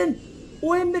स्केल्टन।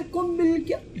 ओए, मेरे को मिल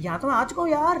गया। यहाँ तो मैं आ चुका हूँ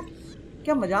यार,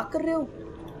 क्या मजाक कर रहे हो?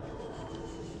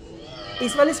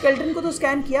 इस वाले स्केल्टन को तो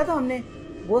स्कैन किया था हमने,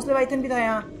 गोस्ट लेवाइथन भी था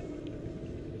यहाँ।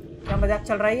 क्या मजाक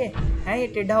चल रहा है ये? है ये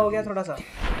टेढ़ा हो गया थोड़ा सा।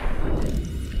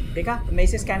 देखा, मैं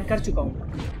इसे स्कैन कर चुका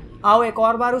हूँ। आओ एक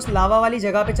और बार उस लावा वाली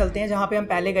जगह पे चलते हैं जहाँ पे हम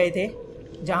पहले गए थे,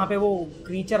 जहाँ पे वो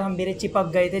क्रीचर हम मेरे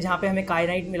चिपक गए थे, जहाँ पे हमें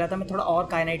काइनाइट मिला था। मैं थोड़ा और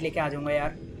काइनाइट लेके आ जाऊँगा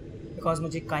यार, बिकॉज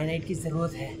मुझे काइनाइट की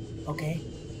ज़रूरत है। ओके,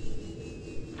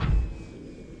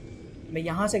 मैं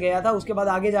यहाँ से गया था, उसके बाद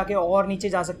आगे जाके और नीचे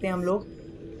जा सकते हैं हम लोग।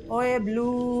 ओए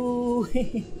ब्लू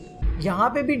यहाँ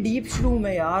पे भी डीप शरूम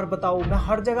है यार। बताओ, मैं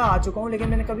हर जगह आ चुका हूँ, लेकिन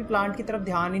मैंने कभी प्लांट की तरफ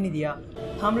ध्यान ही नहीं दिया।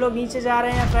 हम लोग नीचे जा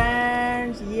रहे हैं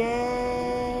फ्रेंड्स।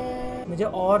 ये मुझे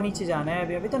और नीचे जाना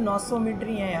है। अभी तो 900 मीटर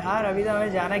ही है यार। अभी तो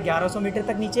हमें जाना है 1100 मीटर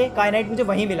तक नीचे। काइनाइट मुझे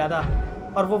वहीं मिला था,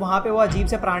 और वो वहाँ पे वो अजीब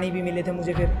से प्राणी भी मिले थे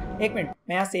मुझे। फिर एक मिनट,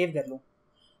 मैं यहाँ सेव कर लूँ।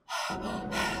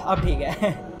 अब ठीक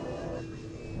है।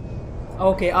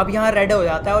 ओके, अब यहाँ रेड हो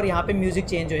जाता है और यहाँ पे म्यूज़िक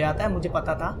चेंज हो जाता है। मुझे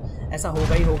पता था ऐसा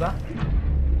होगा ही होगा।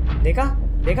 देखा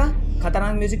देखा,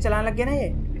 खतरनाक म्यूज़िक चलाने लग गया ना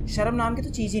ये। शर्म नाम की तो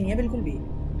चीज़ ही नहीं है बिल्कुल भी,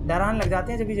 डराने लग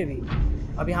जाते हैं जभी जभी।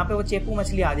 अब यहाँ पे वो चेपू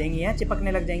मछली आ जाएंगी हैं,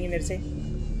 चिपकने लग जाएंगी मेरे से।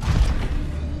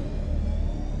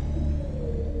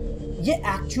 ये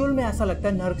एक्चुअल में ऐसा लगता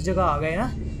है नर्क जगह आ गए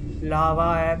ना।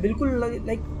 लावा है बिल्कुल,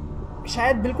 लाइक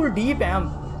शायद बिल्कुल डीप है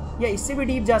हम, या इससे भी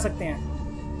डीप जा सकते हैं।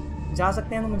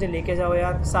 तो मुझे लेके जाओ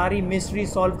यार, सारी मिस्ट्री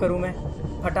सॉल्व करूँ मैं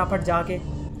फटाफट जाके।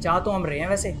 जा तो हम रहे हैं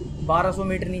वैसे, 1200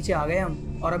 मीटर नीचे आ गए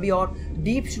हम, और अभी और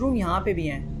डीप शरूम यहाँ पे भी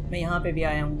हैं। मैं यहाँ पे भी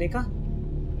आया हूँ। देखा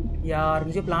यार,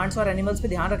 मुझे प्लांट्स और एनिमल्स पे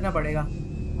ध्यान रखना पड़ेगा।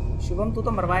 शुभम तू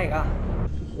तो मरवाएगा।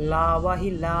 लावा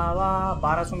ही लावा,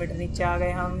 1200 मीटर नीचे आ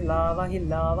गए हम। लावा ही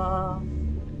लावा।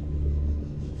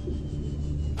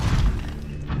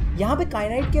 यहाँ पे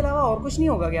काइनाइट के अलावा और कुछ नहीं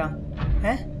होगा क्या?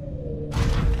 है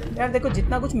यार, देखो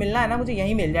जितना कुछ मिलना है ना मुझे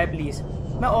यहीं मिल जाए प्लीज़।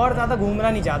 मैं और ज़्यादा घूमना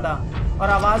नहीं चाहता। और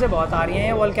आवाज़ें बहुत आ रही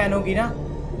हैं वोल्केनो की ना,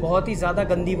 बहुत ही ज़्यादा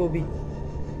गंदी वो भी।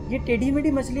 ये टेढ़ी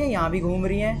मेढ़ी मछलियाँ यहाँ भी घूम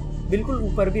रही हैं, बिल्कुल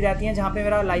ऊपर भी रहती हैं जहाँ पे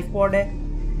मेरा लाइफ पॉड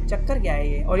है। चक्कर क्या है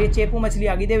ये? और ये चेपू मछली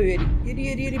आ गई। दे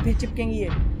ये फिर चिपकेंगी ये।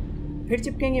 फिर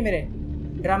चिपकेंगे मेरे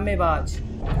ड्रामेबाज।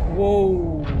 वो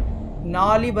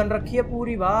नाली बन रखी है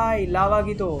पूरी भाई लावा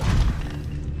की। तो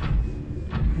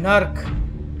नर्क,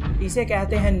 इसे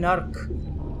कहते हैं नर्क।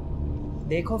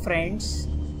 देखो फ्रेंड्स,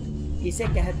 इसे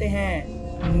कहते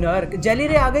हैं नर्क। जली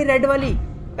रे आ गई रेड वाली,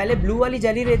 पहले ब्लू वाली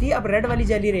जली रही थी, अब रेड वाली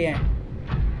जली रही है।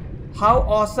 How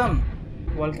awesome.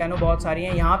 वोल्केनो बहुत सारी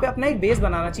हैं यहाँ पे। अपना एक बेस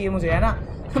बनाना चाहिए मुझे, है ना।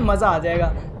 मज़ा आ जाएगा।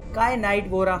 काइनाइट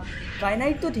बोरा,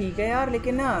 काइनाइट तो ठीक है यार,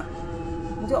 लेकिन ना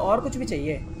मुझे और कुछ भी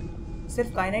चाहिए। सिर्फ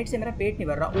काइनाइट से मेरा पेट नहीं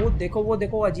भर रहा। ओ देखो, वो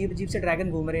देखो अजीब अजीब से ड्रैगन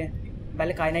घूम रहे हैं।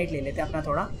 पहले काइनाइट ले लेते हैं अपना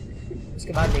थोड़ा,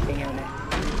 उसके बाद देखेंगे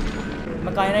उन्हें।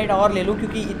 मैं काइनाइट और ले लूँ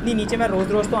क्योंकि इतनी नीचे मैं रोज़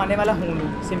रोज़ तो आने वाला हूँ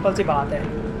नहीं। सिंपल सी बात है,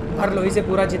 भर लो इसे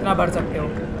पूरा जितना भर सकते हो।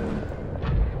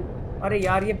 अरे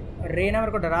यार ये रेना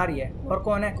मेरे को डरा रही है। और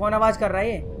कौन है, कौन आवाज़ कर रहा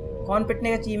है ये? कौन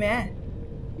पिटने का चीम है?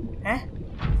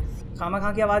 खामा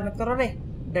खा की आवाज़ मत करो रे,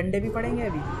 डंडे भी पड़ेंगे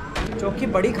अभी। चौकी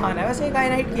बड़ी खान है वैसे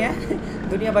काइनाइट की है।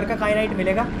 दुनिया भर का काइनाइट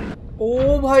मिलेगा।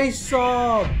 ओ भाई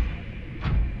साहब,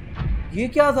 ये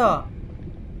क्या था?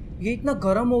 ये इतना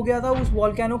गर्म हो गया था उस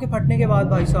वॉल्केनो के फटने के बाद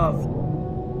भाई साहब।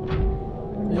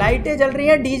 लाइटें जल रही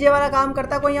हैं, डीजे वाला काम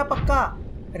करता कोई यहाँ पक्का।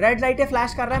 रेड लाइटें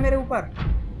फ्लैश कर रहा है मेरे ऊपर।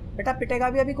 बेटा पिटेगा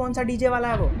भी अभी। कौन सा डीजे वाला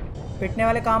है वो? पिटने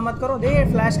वाले काम मत करो। दे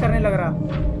फ्लैश करने लग रहा।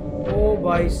 ओ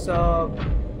भाई साहब,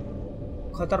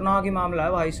 खतरनाक ही मामला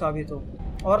है भाई साहब ये तो।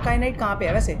 और काइनाइट कहाँ पे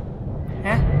है वैसे?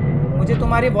 हैं, मुझे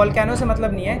तुम्हारी वॉल्केनो से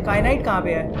मतलब नहीं है। काइनाइट कहाँ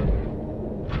पे है?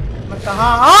 मैं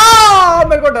कहाँ?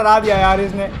 मेरे को डरा दिया यार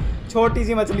इसने, छोटी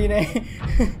सी मछली ने।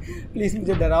 प्लीज़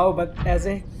मुझे डराओ मत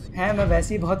ऐसे। हैं, मैं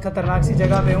वैसे ही बहुत खतरनाक सी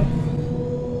जगह पे हूँ।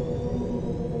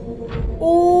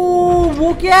 ओ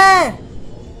वो क्या है?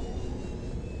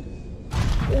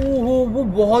 ओ वो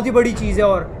बहुत ही बड़ी चीज़ है।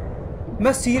 और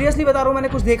मैं सीरियसली बता रहा हूँ, मैंने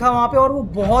कुछ देखा वहाँ पे और वो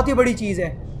बहुत ही बड़ी चीज़ है।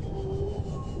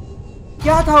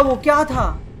 क्या था वो, क्या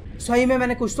था? सही में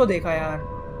मैंने कुछ तो देखा यार।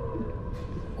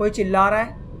 कोई चिल्ला रहा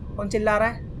है। कौन चिल्ला रहा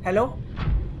है? हेलो,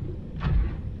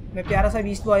 मैं प्यारा सा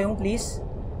बीस्ट बॉय हूँ, प्लीज़।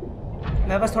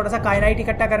 मैं बस थोड़ा सा काइनाइट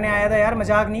इकट्ठा करने आया था यार,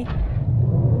 मजाक नहीं।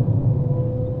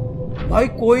 भाई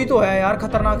कोई तो है यार,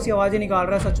 खतरनाक सी आवाज़ें निकाल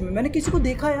रहा है सच में। मैंने किसी को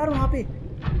देखा यार वहाँ पे।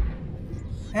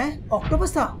 हैं,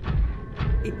 ऑक्टोपस था,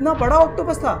 इतना बड़ा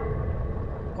ऑक्टोपस था।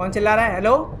 कौन चिल्ला रहा है?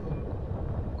 हेलो,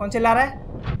 कौन चिल्ला रहा है?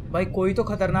 भाई कोई तो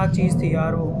खतरनाक चीज़ थी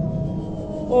यार वो।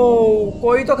 ओ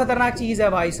कोई तो खतरनाक चीज़ है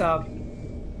भाई साहब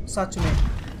सच में।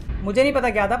 मुझे नहीं पता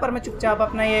क्या था, पर मैं चुपचाप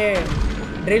अपना ये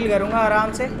ड्रिल करूँगा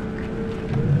आराम से।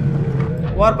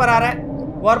 वॉरपर आ रहा है,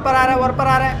 वॉरपर आ रहा है, वॉरपर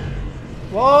आ रहा है।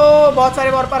 वो बहुत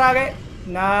सारे वॉरपर आ गए।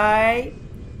 नहीं,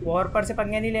 वॉरपर से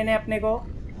पंगे नहीं लेने अपने को।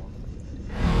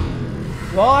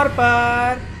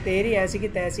 वॉरपर तेरी ऐसी की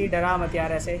तैसी, डरा मत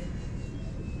यार ऐसे।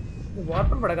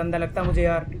 वॉरपर बड़ा गंदा लगता है मुझे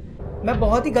यार। मैं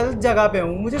बहुत ही गलत जगह पे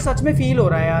हूँ, मुझे सच में फील हो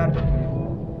रहा है यार।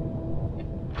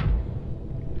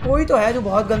 कोई तो है जो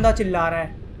बहुत गंदा चिल्ला रहा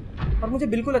है और मुझे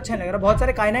बिल्कुल अच्छा नहीं लग रहा। बहुत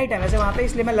सारे काइनाइट हैं वैसे वहाँ पे,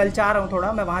 इसलिए मैं ललचा रहा हूँ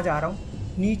थोड़ा। मैं वहाँ जा रहा हूँ।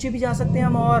 नीचे भी जा सकते हैं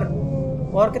हम।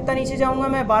 और कितना नीचे जाऊँगा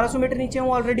मैं? 1200 मीटर नीचे हूँ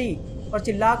ऑलरेडी। और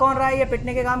चिल्ला कौन रहा है? ये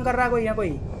पिटने के काम कर रहा है कोई ना कोई।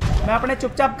 मैं अपने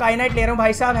चुपचाप काइनाइट ले रहा हूँ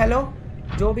भाई साहब। हेलो,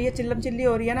 जो भी ये चिल्लम चिल्ली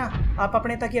हो रही है ना, आप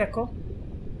अपने तक ही रखो।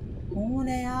 कौन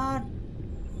है यार?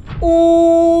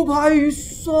 ओ भाई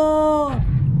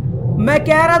साहब, मैं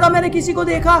कह रहा था मैंने किसी को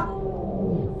देखा।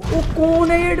 वो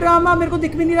कौन है ये ड्रामा? मेरे को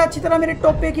दिख भी नहीं रहा अच्छी तरह मेरे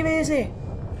टोपे की वजह से।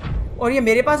 और ये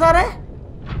मेरे पास आ रहा है,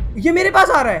 ये मेरे पास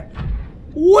आ रहा है।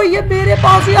 वो ये मेरे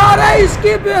पास ही आ रहा है।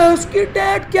 इसकी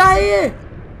डेट क्या है? ये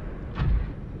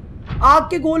आग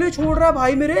के गोले छोड़ रहा है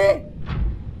भाई मेरे।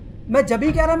 मैं जब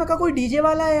ही कह रहा मैं कहा कोई डीजे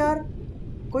वाला है यार,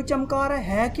 कोई चमका रहा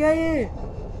है क्या? ये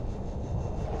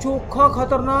चोखा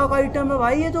खतरनाक आइटम है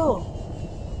भाई ये तो।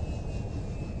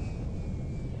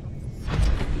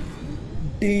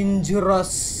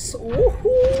 डेंजरस।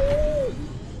 ओहो,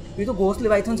 ये तो गोस्ट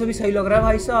लेवाइथन से भी सही लग रहा है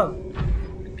भाई साहब।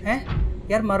 हैं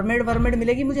यार, मरमेड वर्मेड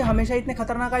मिलेगी मुझे? हमेशा इतने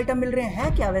खतरनाक आइटम मिल रहे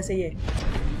हैं क्या वैसे?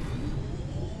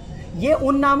 ये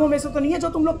उन नामों में से तो नहीं है जो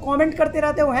तुम लोग कमेंट करते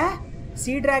रहते हो? हैं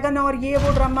सी ड्रैगन और ये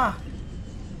वो ड्रामा।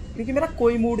 क्योंकि मेरा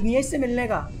कोई मूड नहीं है इससे मिलने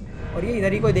का। और ये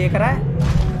इधर ही कोई देख रहा है।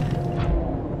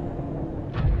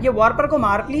 ये वॉरपर को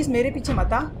मार प्लीज, मेरे पीछे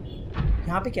मत आ।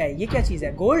 यहाँ पे क्या है? ये क्या चीज़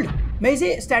है? गोल्ड। मैं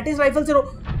इसे स्टैटिस राइफल से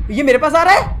ये मेरे पास आ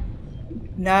रहा है।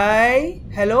 नहीं,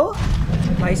 हेलो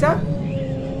भाई साहब,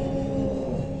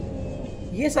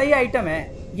 ये सही आइटम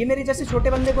है। ये मेरे जैसे छोटे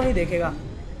बंदे को नहीं देखेगा।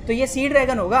 तो ये सी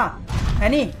ड्रैगन होगा, है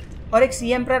नहीं? और एक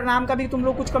सी एम्परर नाम का भी तुम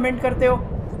लोग कुछ कमेंट करते हो।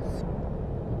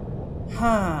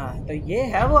 हाँ, तो ये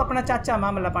है वो अपना चाचा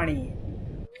मामला पानी।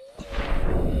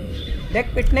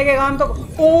 देख पिटने के काम तो।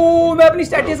 ओ मैं अपनी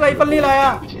स्टैटिस राइफल नहीं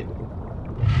लाया।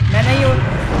 मैं नहीं हूँ,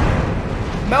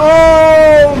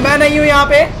 मैं नहीं हूँ यहाँ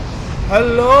पे।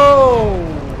 हेलो,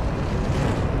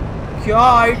 क्या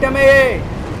आइटम है ये?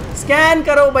 स्कैन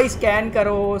करो भाई, स्कैन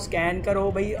करो, स्कैन करो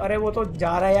भाई। अरे वो तो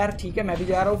जा रहा है यार, ठीक है मैं भी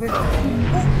जा रहा हूँ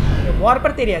फिर। वॉर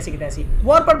पर तेरी ऐसी की तैसी,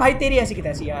 वॉर पर भाई तेरी ऐसी की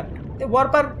तैसी यार, वॉर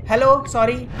पर। Hello,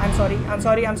 sorry, I am sorry, I am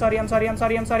sorry, I am sorry, I am sorry, I am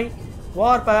sorry, I am sorry.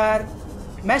 War पर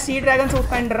मैं सी ड्रैगन से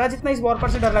उतना डर रहा जितना इस वॉर पर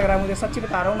से डर लग रहा है मुझे, सच्ची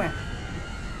बता रहा हूँ मैं।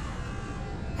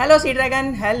 Hello sea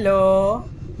dragon, hello.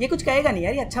 ये कुछ कहेगा नहीं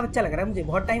यार, ये अच्छा बच्चा लग रहा है मुझे।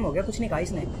 बहुत टाइम हो गया कुछ नहीं कहा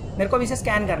इसने। मेरे को भी इसे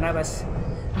स्कैन करना है बस।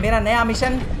 मेरा नया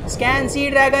mission, scan sea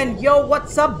dragon. Yo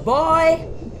what's up boy,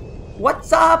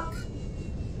 what's up.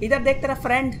 इधर देख तेरा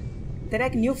फ्रेंड, तेरा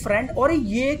एक न्यू फ्रेंड। और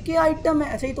ये क्या आइटम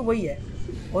है? अच्छा ये तो वही है।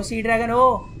 ओ सी ड्रैगन,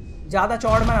 ओ ज़्यादा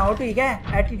चौड़ में आओ, ठीक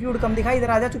है? एटीट्यूड कम दिखाई, इधर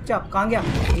आजा चुपचाप। कहाँ गया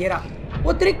ये रहा।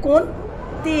 वो तेरी कौन,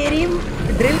 तेरी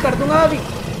ड्रिल कर दूंगा अभी।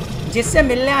 जिससे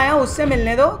मिलने आया उससे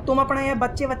मिलने दो, तुम अपना ये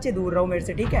बच्चे बच्चे दूर रहो मेरे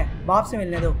से, ठीक है? बाप से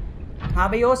मिलने दो। हाँ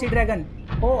भाई, ओ सी ड्रैगन,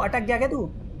 ओ अटक गया क्या तू?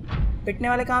 पिटने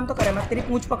वाले काम तो करे, मैं तेरी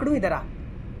पूंछ पकड़ूँ इधर आ।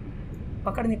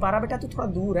 पकड़ नहीं पा रहा बेटा, तू थोड़ा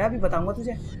दूर है, अभी बताऊंगा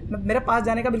तुझे। मेरे पास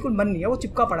जाने का बिल्कुल मन नहीं है, वो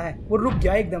चिपका पड़ा है, वो रुक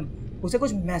गया एकदम। उसे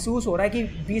कुछ महसूस हो रहा है कि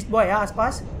बीस्ट बॉय है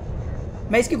आसपास।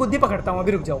 मैं इसकी गुद्दी पकड़ता हूँ,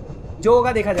 अभी रुक जाओ, जो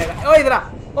होगा देखा जाएगा। ओ इधर आ,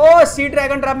 ओ सी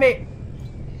ड्रैगन ड्रम में।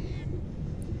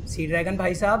 सी ड्रैगन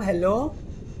भाई साहब, हेलो।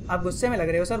 आप गुस्से में लग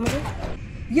रहे हो सर मुझे।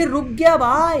 ये रुक गया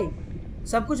भाई,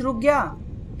 सब कुछ रुक गया।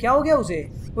 क्या हो गया उसे?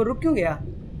 वो रुक क्यों गया?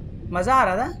 मज़ा आ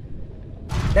रहा था।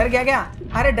 डर गया क्या?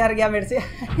 अरे डर गया मेरे से।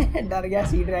 डर गया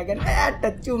सी ड्रैगन,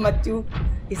 टच्चू मच्चू।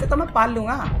 इसे तो मैं पाल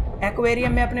लूँगा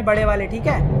एक्वेरियम में अपने बड़े वाले, ठीक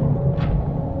है?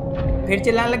 फिर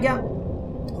चिल्लाने लग गया।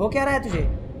 हो क्या रहा है तुझे?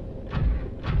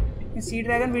 सी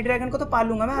ड्रैगन वी ड्रैगन को तो पाल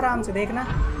लूँगा मैं आराम से, देखना।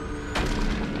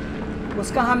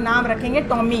 उसका हम नाम रखेंगे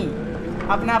टॉमी,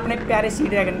 अपना अपने प्यारे सी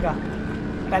ड्रैगन का।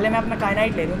 पहले मैं अपना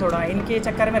काइनाइट ले लूँ थोड़ा, इनके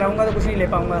चक्कर में रहूँगा तो कुछ नहीं ले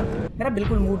पाऊँगा। मेरा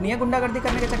बिल्कुल मूड नहीं है गुंडागर्दी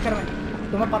करने के चक्कर में।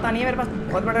 तुम्हें पता नहीं है मेरे पास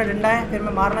बहुत बड़ा डंडा है, फिर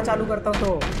मैं मारना चालू करता हूँ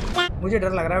तो मुझे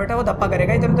डर लग रहा है बेटा, वो धप्पा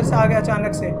करेगा। इधर उधर से आ गया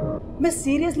अचानक से। मैं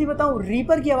सीरियसली बताऊँ,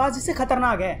 रीपर की आवाज़ इससे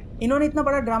खतरनाक है। इन्होंने इतना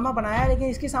बड़ा ड्रामा बनाया लेकिन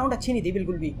इसकी साउंड अच्छी नहीं थी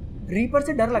बिल्कुल भी। रीपर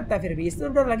से डर लगता है, फिर भी इससे तो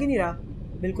डर लग ही नहीं रहा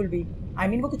बिल्कुल भी। आई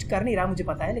मीन वो कुछ कर नहीं रहा मुझे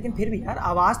पता है, लेकिन फिर भी यार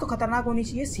आवाज़ तो खतरनाक होनी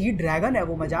चाहिए। सी ड्रैगन है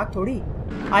वो, मजाक थोड़ी।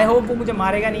 आई होप वो मुझे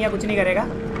मारेगा नहीं या कुछ नहीं करेगा।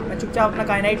 मैं चुपचाप अपना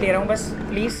काइनाइट ले रहा हूँ बस,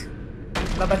 प्लीज़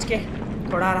बच के,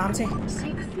 थोड़ा आराम से।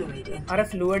 अरे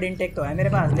फ्लूइड इनटेक तो है मेरे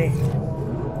पास, ले।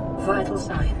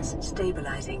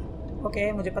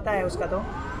 ओके, मुझे पता है उसका। तो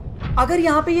अगर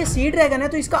यहाँ पे ये सी ड्रैगन है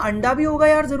तो इसका अंडा भी होगा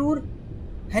यार ज़रूर,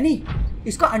 है नहीं?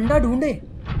 इसका अंडा ढूंढे,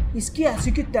 इसकी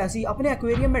ऐसी की तैसी अपने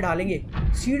एक्वेरियम में डालेंगे,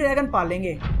 सी ड्रैगन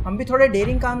पालेंगे। हम भी थोड़े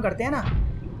डेयरिंग काम करते हैं ना।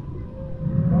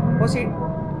 वो सी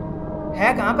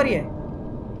है कहाँ पर ये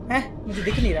है? मुझे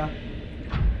दिख नहीं रहा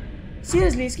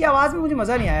सीरियसली। इसकी आवाज़ में मुझे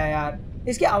मज़ा नहीं आया यार।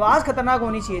 इसकी आवाज़ खतरनाक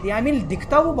होनी चाहिए थी। आई मीन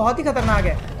दिखता वो बहुत ही खतरनाक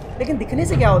है, लेकिन दिखने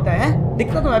से क्या होता है?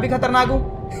 दिखता तो मैं भी खतरनाक हूँ।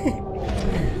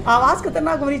 आवाज़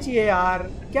खतरनाक होनी चाहिए यार।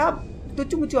 क्या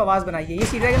तुच्चू मुच्चू आवाज़ बनाई है। ये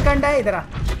सी ड्रैगन का अंडा है, इधर आ।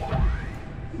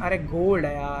 अरे गोल्ड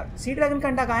है यार। सी ड्रैगन का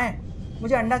अंडा कहाँ है?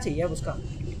 मुझे अंडा चाहिए अब उसका।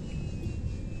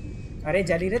 अरे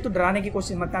जली रे, तू डराने की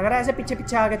कोशिश मत कर, ऐसे पीछे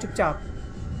पीछे आ गया चुपचाप।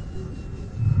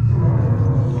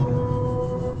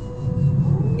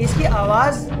 इसकी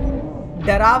आवाज़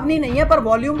डरावनी नहीं है पर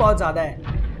वॉल्यूम बहुत ज़्यादा है।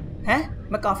 हैं?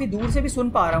 मैं काफ़ी दूर से भी सुन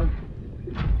पा रहा हूँ।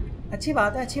 अच्छी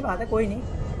बात है, अच्छी बात है, कोई नहीं।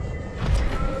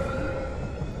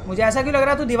 मुझे ऐसा क्यों लग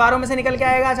रहा है तू दीवारों में से निकल के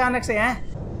आएगा अचानक से?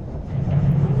 हैं?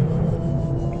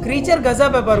 क्रीचर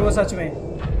गजब है पर वो, सच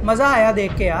में मज़ा आया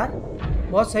देख के यार।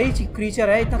 बहुत सही क्रीचर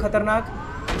है, इतना खतरनाक।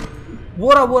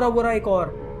 वो रहा एक और।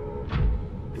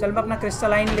 चल मैं अपना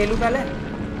क्रिस्टलाइन ले लूँ पहले।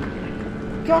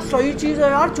 क्या सही चीज़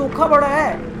है यार, चोखा बड़ा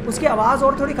है। उसकी आवाज़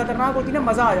और थोड़ी खतरनाक होती ना,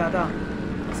 मज़ा आ जाता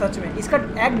सच में। इसका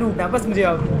एग ढूंढना बस मुझे,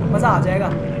 अब मज़ा आ जाएगा।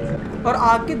 और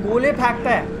आग के गोले फेंकता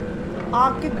है,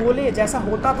 आग के गोले जैसा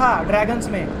होता था ड्रैगन्स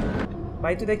में।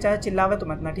 भाई तू देख, चाहे चिल्लावे तो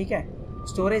मत ना, ठीक है?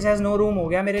 स्टोरेज हैज़ नो रूम हो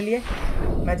गया मेरे लिए।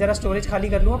 मैं ज़रा स्टोरेज खाली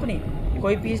कर लूँ अपनी।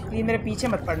 कोई प्लीज़ मेरे पीछे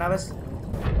मत पड़ना बस।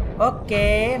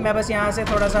 ओके, मैं बस यहाँ से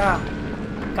थोड़ा सा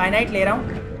काइनाइट ले रहा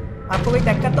हूँ। आपको कोई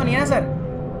दिक्कत तो नहीं है ना सर?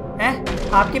 हैं?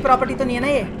 आपकी प्रॉपर्टी तो नहीं है ना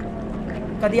ये?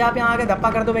 कभी आप यहाँ आके धप्पा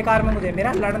कर दो बेकार में मुझे।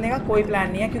 मेरा लड़ने का कोई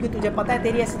प्लान नहीं है, क्योंकि तुझे पता है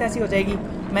तेरी ऐसी तैसी हो जाएगी।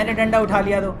 मैंने डंडा उठा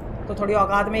लिया तो थोड़ी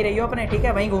औकात में ही रही हो अपने, ठीक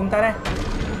है? वहीं घूमता रहे।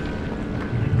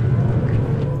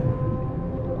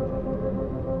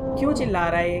 क्यों चिल्ला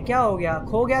रहा है? क्या हो गया?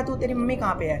 खो गया तू? तेरी मम्मी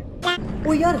कहाँ पे है?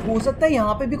 ओ यार, हो सकता है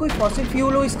यहाँ पे भी कोई फॉसिल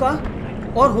फ्यूल हो इसका,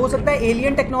 और हो सकता है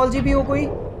एलियन टेक्नोलॉजी भी हो कोई,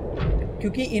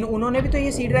 क्योंकि उन्होंने भी तो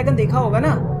ये सी ड्रैगन देखा होगा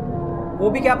ना। वो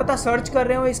भी क्या पता सर्च कर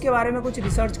रहे हो इसके बारे में, कुछ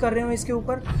रिसर्च कर रहे हो इसके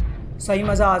ऊपर। सही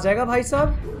मज़ा आ जाएगा भाई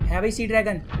साहब। है भाई सी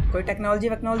ड्रैगन, कोई टेक्नोलॉजी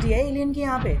वेक्नोलॉजी है एलियन की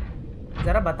यहाँ पे?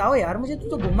 ज़रा बताओ यार मुझे,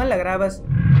 तो घूमन लग रहा है बस।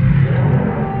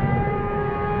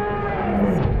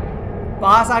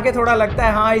 पास आके थोड़ा लगता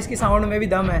है हाँ इसकी साउंड में भी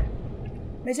दम है।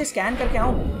 मैं इसे स्कैन करके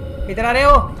आऊँ? इधर आ रहे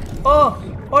हो?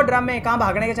 ओ ड्रम में कहाँ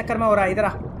भागने के चक्कर में हो रहा है? इधर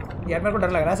आ यार, मेरे को डर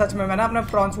लग रहा है सच में। मैं ना अपने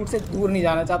प्रॉन सूट से दूर नहीं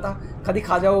जाना चाहता, कभी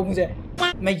खा जाओ मुझे।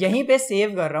 मैं यहीं पे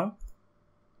सेव कर रहा हूँ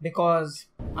बिकॉज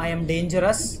आई एम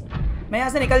डेंजरस। मैं यहाँ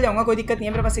से निकल जाऊँगा, कोई दिक्कत नहीं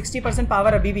है। मेरे पास 60%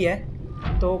 पावर अभी भी है,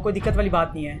 तो कोई दिक्कत वाली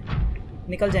बात नहीं है।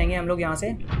 निकल जाएंगे हम लोग यहाँ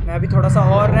से। मैं अभी थोड़ा सा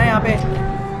और ना यहाँ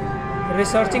पे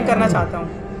रिसर्चिंग करना चाहता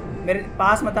हूँ। मेरे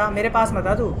पास मत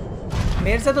आ तू,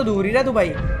 मेरे से तो दूर ही रह तू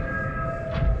भाई।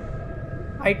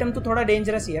 आइटम तो थोड़ा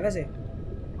डेंजरस ही है वैसे।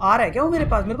 आ रहा है क्या वो मेरे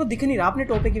पास? मेरे को दिख नहीं रहा अपने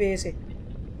टोपे की वजह से।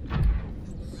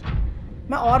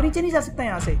 मैं और नीचे नहीं जा सकता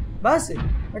यहाँ से? बस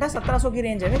बेटा 1700 की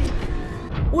रेंज है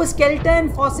मेरी। वो स्केलेटन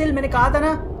फॉसिल, मैंने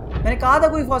कहा था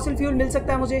कोई फॉसिल फ्यूल मिल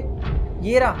सकता है मुझे।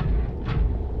 ये रहा।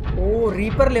 ओ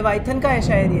रीपर लेवाइथन का है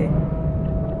शायद ये।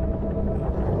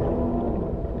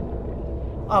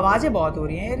 आवाज़ें बहुत हो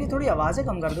रही हैं यार, ये थोड़ी आवाज़ें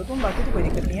कम कर दो तुम, बाकी तो कोई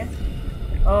दिक्कत नहीं है।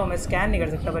 ओह मैं स्कैन नहीं कर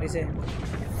सकता पर इसे।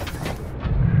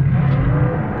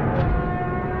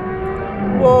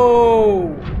 ओ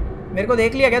मेरे को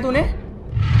देख लिया क्या तूने?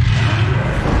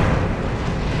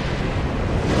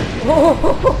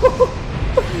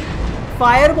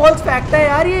 फायर बॉल्स फेंकता है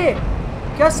यार ये,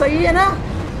 क्या सही है ना?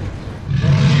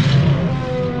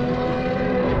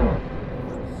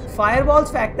 फायर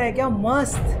बॉल्स फेंकता है क्या?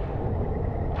 मस्त,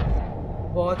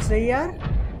 बहुत सही यार।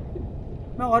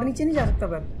 मैं और नीचे नहीं जा सकता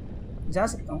पर जा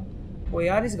सकता हूँ। वो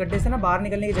यार इस गड्ढे से ना बाहर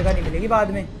निकलने की जगह नहीं मिलेगी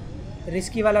बाद में,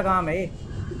 रिस्की वाला काम है ये।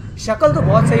 शक्ल तो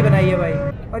बहुत सही बनाई है भाई,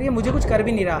 और ये मुझे कुछ कर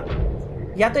भी नहीं रहा।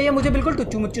 या तो ये मुझे बिल्कुल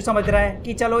टुच्चू मुच्चू समझ रहा है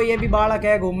कि चलो ये भी बाढ़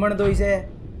है, घूमने दो इसे,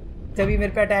 तभी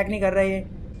मेरे पे अटैक नहीं कर रहा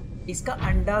है। इसका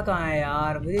अंडा कहाँ है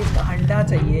यार? मुझे इसका अंडा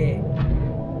चाहिए।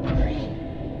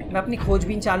 मैं अपनी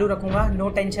खोजबीन चालू रखूँगा, नो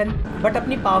टेंशन। बट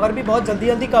अपनी पावर भी बहुत जल्दी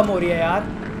जल्दी कम हो रही है यार,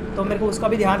 तो मेरे को उसका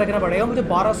भी ध्यान रखना पड़ेगा। मुझे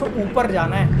 1200 ऊपर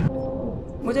जाना है।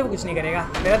 मुझे वो कुछ नहीं करेगा,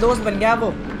 मेरा दोस्त बन गया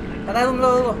वो, पता है तुम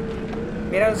लोगों को।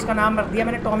 मेरा उसका नाम रख दिया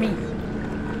मैंने टॉमी,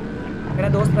 मेरा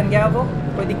दोस्त बन गया वो,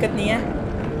 कोई दिक्कत नहीं है।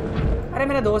 अरे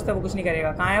मेरा दोस्त है वो, कुछ नहीं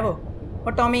करेगा। कहाँ है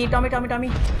वो टॉमी? Tommy Tommy Tommy.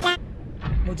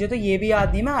 मुझे तो ये भी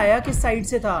याद नहीं मैं आया किस साइड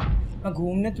से था। मैं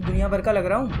घूमने तो दुनिया भर का लग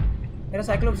रहा हूँ। मेरा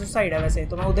साइक्लोप्स उस साइड है वैसे,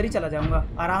 तो मैं उधर ही चला जाऊँगा,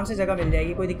 आराम से जगह मिल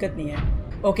जाएगी, कोई दिक्कत नहीं है।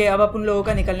 ओके अब अपन लोगों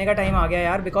का निकलने का टाइम आ गया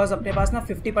यार, बिकॉज अपने पास ना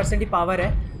 50% ही पावर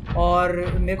है, और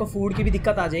मेरे को फूड की भी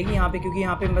दिक्कत आ जाएगी यहाँ पे, क्योंकि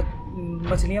यहाँ पे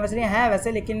मछलियाँ हैं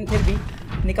वैसे, लेकिन फिर भी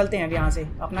निकलते हैं अब यहाँ से,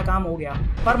 अपना काम हो गया।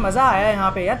 पर मज़ा आया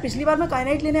यहाँ पे यार। पिछली बार मैं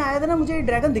काइनाइट लेने आया था ना, मुझे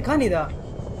ड्रैगन दिखा नहीं था।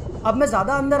 अब मैं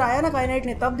ज़्यादा अंदर आया ना काइनाइट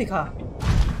ने, तब दिखा।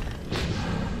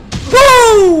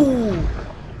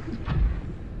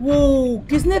 वो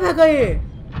किसने फेंका ये?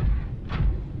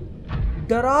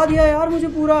 डरा दिया यार मुझे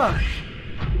पूरा।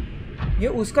 ये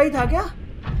उसका ही था क्या?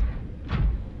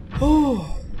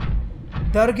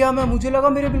 डर गया मैं, मुझे लगा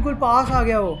मेरे बिल्कुल पास आ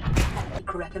गया वो।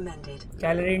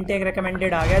 कैलोरी इनटेक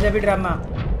रिकमेंडेड आ गया जब भी ड्रामा।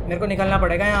 मेरे को निकलना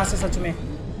पड़ेगा यहाँ से सच में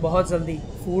बहुत जल्दी।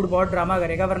 फूड बहुत ड्रामा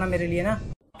करेगा वरना मेरे लिए ना।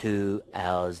 2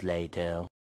 hours later.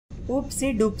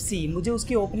 उपसी डुपसी, मुझे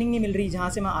उसकी ओपनिंग नहीं मिल रही जहाँ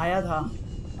से मैं आया था।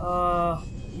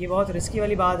 ये बहुत रिस्की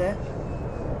वाली बात है,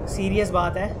 सीरियस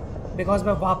बात है, बिकॉज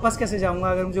मैं वापस कैसे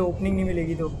जाऊँगा अगर मुझे ओपनिंग नहीं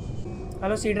मिलेगी तो।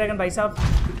 हेलो सी ड्रैगन भाई साहब,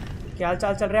 क्या हाल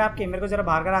चाल चल रहे हैं आपके? मेरे को ज़रा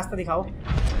बाहर का रास्ता दिखाओ।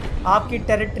 आपकी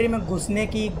टेरिटरी में घुसने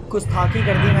की गुस्ताखी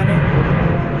कर दी मैंने।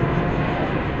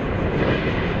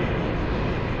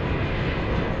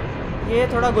 ये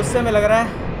थोड़ा गुस्से में लग रहा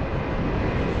है।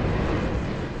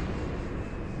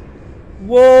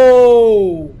 वो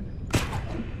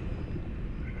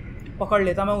पकड़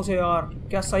लेता मैं उसे यार,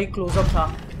 क्या सही क्लोजअप था।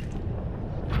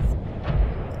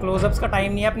 क्लोजअप्स का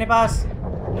टाइम नहीं है अपने पास,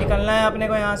 निकलना है अपने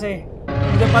को यहाँ से।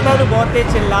 मुझे पता है तू बहुत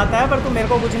तेज चिल्लाता है, पर तू मेरे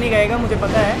को कुछ नहीं कहेगा, मुझे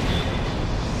पता है।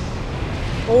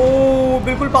 ओह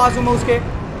बिल्कुल पास हूँ मैं उसके,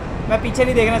 मैं पीछे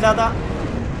नहीं देखना चाहता।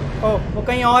 ओह वो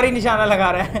कहीं और ही निशाना लगा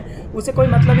रहा है, उसे कोई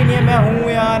मतलब ही नहीं है मैं हूँ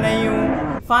या नहीं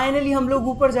हूँ। फाइनली हम लोग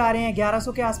ऊपर जा रहे हैं,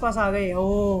 1100 के आसपास आ गए।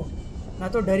 ओह मैं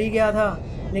तो डर ही गया था,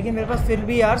 लेकिन मेरे पास फिर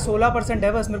भी यार 16%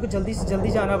 है बस। मेरे को जल्दी से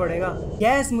जल्दी जाना पड़ेगा।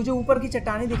 यस मुझे ऊपर की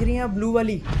चट्टानें दिख रही हैं ब्लू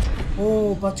वाली।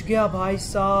 ओह बच गया भाई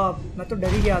साहब, मैं तो डर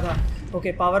ही गया था।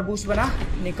 ओके पावर बूस्ट बना,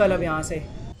 निकल अब यहाँ से।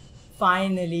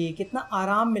 फाइनली कितना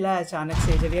आराम मिला है अचानक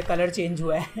से जब ये कलर चेंज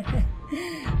हुआ है।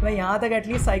 मैं यहाँ तक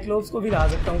एटलीस्ट साइक्लोप्स को भी ला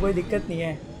सकता हूँ, कोई दिक्कत नहीं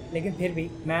है, लेकिन फिर भी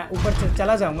मैं ऊपर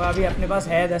चला जाऊँगा। अभी अपने पास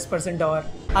है 10% और।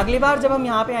 अगली बार जब हम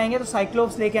यहाँ पे आएंगे तो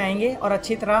साइक्लोप्स लेके आएंगे और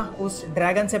अच्छी तरह उस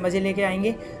ड्रैगन से मज़े लेके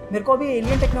आएंगे। मेरे को अभी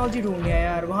एलियन टेक्नोलॉजी ढूंढनी है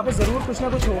यार, वहाँ पे ज़रूर कुछ ना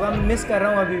कुछ होगा, मैं मिस कर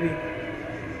रहा हूँ अभी भी।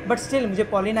 बट स्टिल मुझे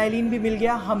पॉलिनाइलिन भी मिल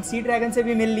गया, हम सी ड्रैगन से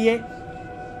भी मिल लिए।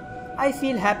 I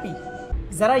feel happy.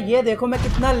 ज़रा ये देखो मैं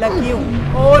कितना लकी हूँ।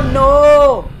 ओह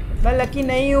नो मैं लकी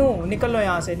नहीं हूँ। निकल लो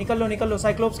यहाँ से, निकल लो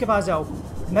साइक्लोप्स के पास जाओ।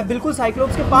 मैं बिल्कुल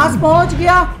साइक्लोप्स के पास पहुँच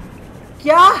गया।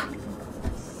 क्या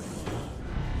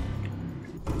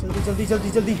जल्दी जल्दी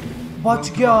जल्दी।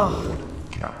 बच गया।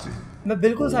 Captain. मैं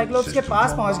बिल्कुल साइक्लोप्स के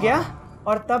पास पहुंच गया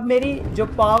और तब मेरी जो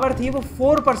पावर थी वो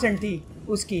 4% थी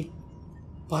उसकी।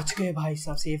 बच गए भाई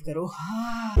साहब, सेव करो।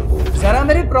 हाँ। जरा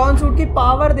मेरे प्रॉन सूट की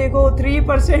पावर देखो,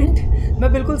 3%।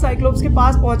 मैं बिल्कुल साइक्लोप्स के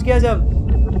पास पहुंच गया जब।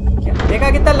 क्या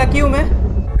देखा कितना लकी हूं मैं।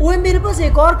 ओए मेरे पास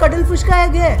एक और कडल फिश का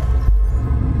एग है।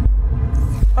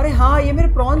 अरे हाँ, ये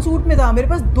मेरे प्रॉन सूट में था। मेरे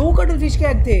पास 2 कडल फिश के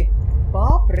एग थे।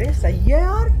 बाप रे, सही है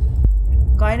यार।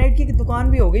 काइनाइट की दुकान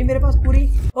भी हो गई मेरे पास पूरी।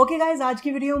 ओके गाइज, आज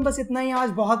की वीडियो में बस इतना ही। आज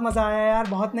बहुत मजा आया यार,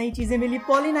 बहुत नई चीजें मिली।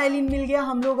 पॉलिन आइलैंड मिल गया।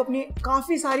 हम लोग अपनी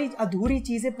काफी सारी अधूरी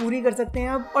चीजें पूरी कर सकते हैं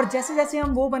अब, और जैसे जैसे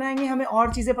हम वो बनाएंगे हमें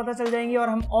और चीजें पता चल जाएंगी और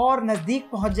हम और नजदीक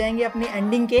पहुंच जाएंगे अपनी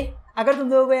एंडिंग के। अगर तुम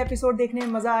लोगों को एपिसोड देखने में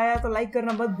मजा आया तो लाइक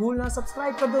करना मत भूलना,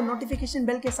 सब्सक्राइब कर दो नोटिफिकेशन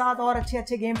बेल के साथ और अच्छे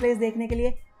अच्छे गेम प्लेस देखने के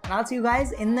लिए। I'll see you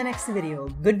guys in the next video.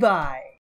 Goodbye.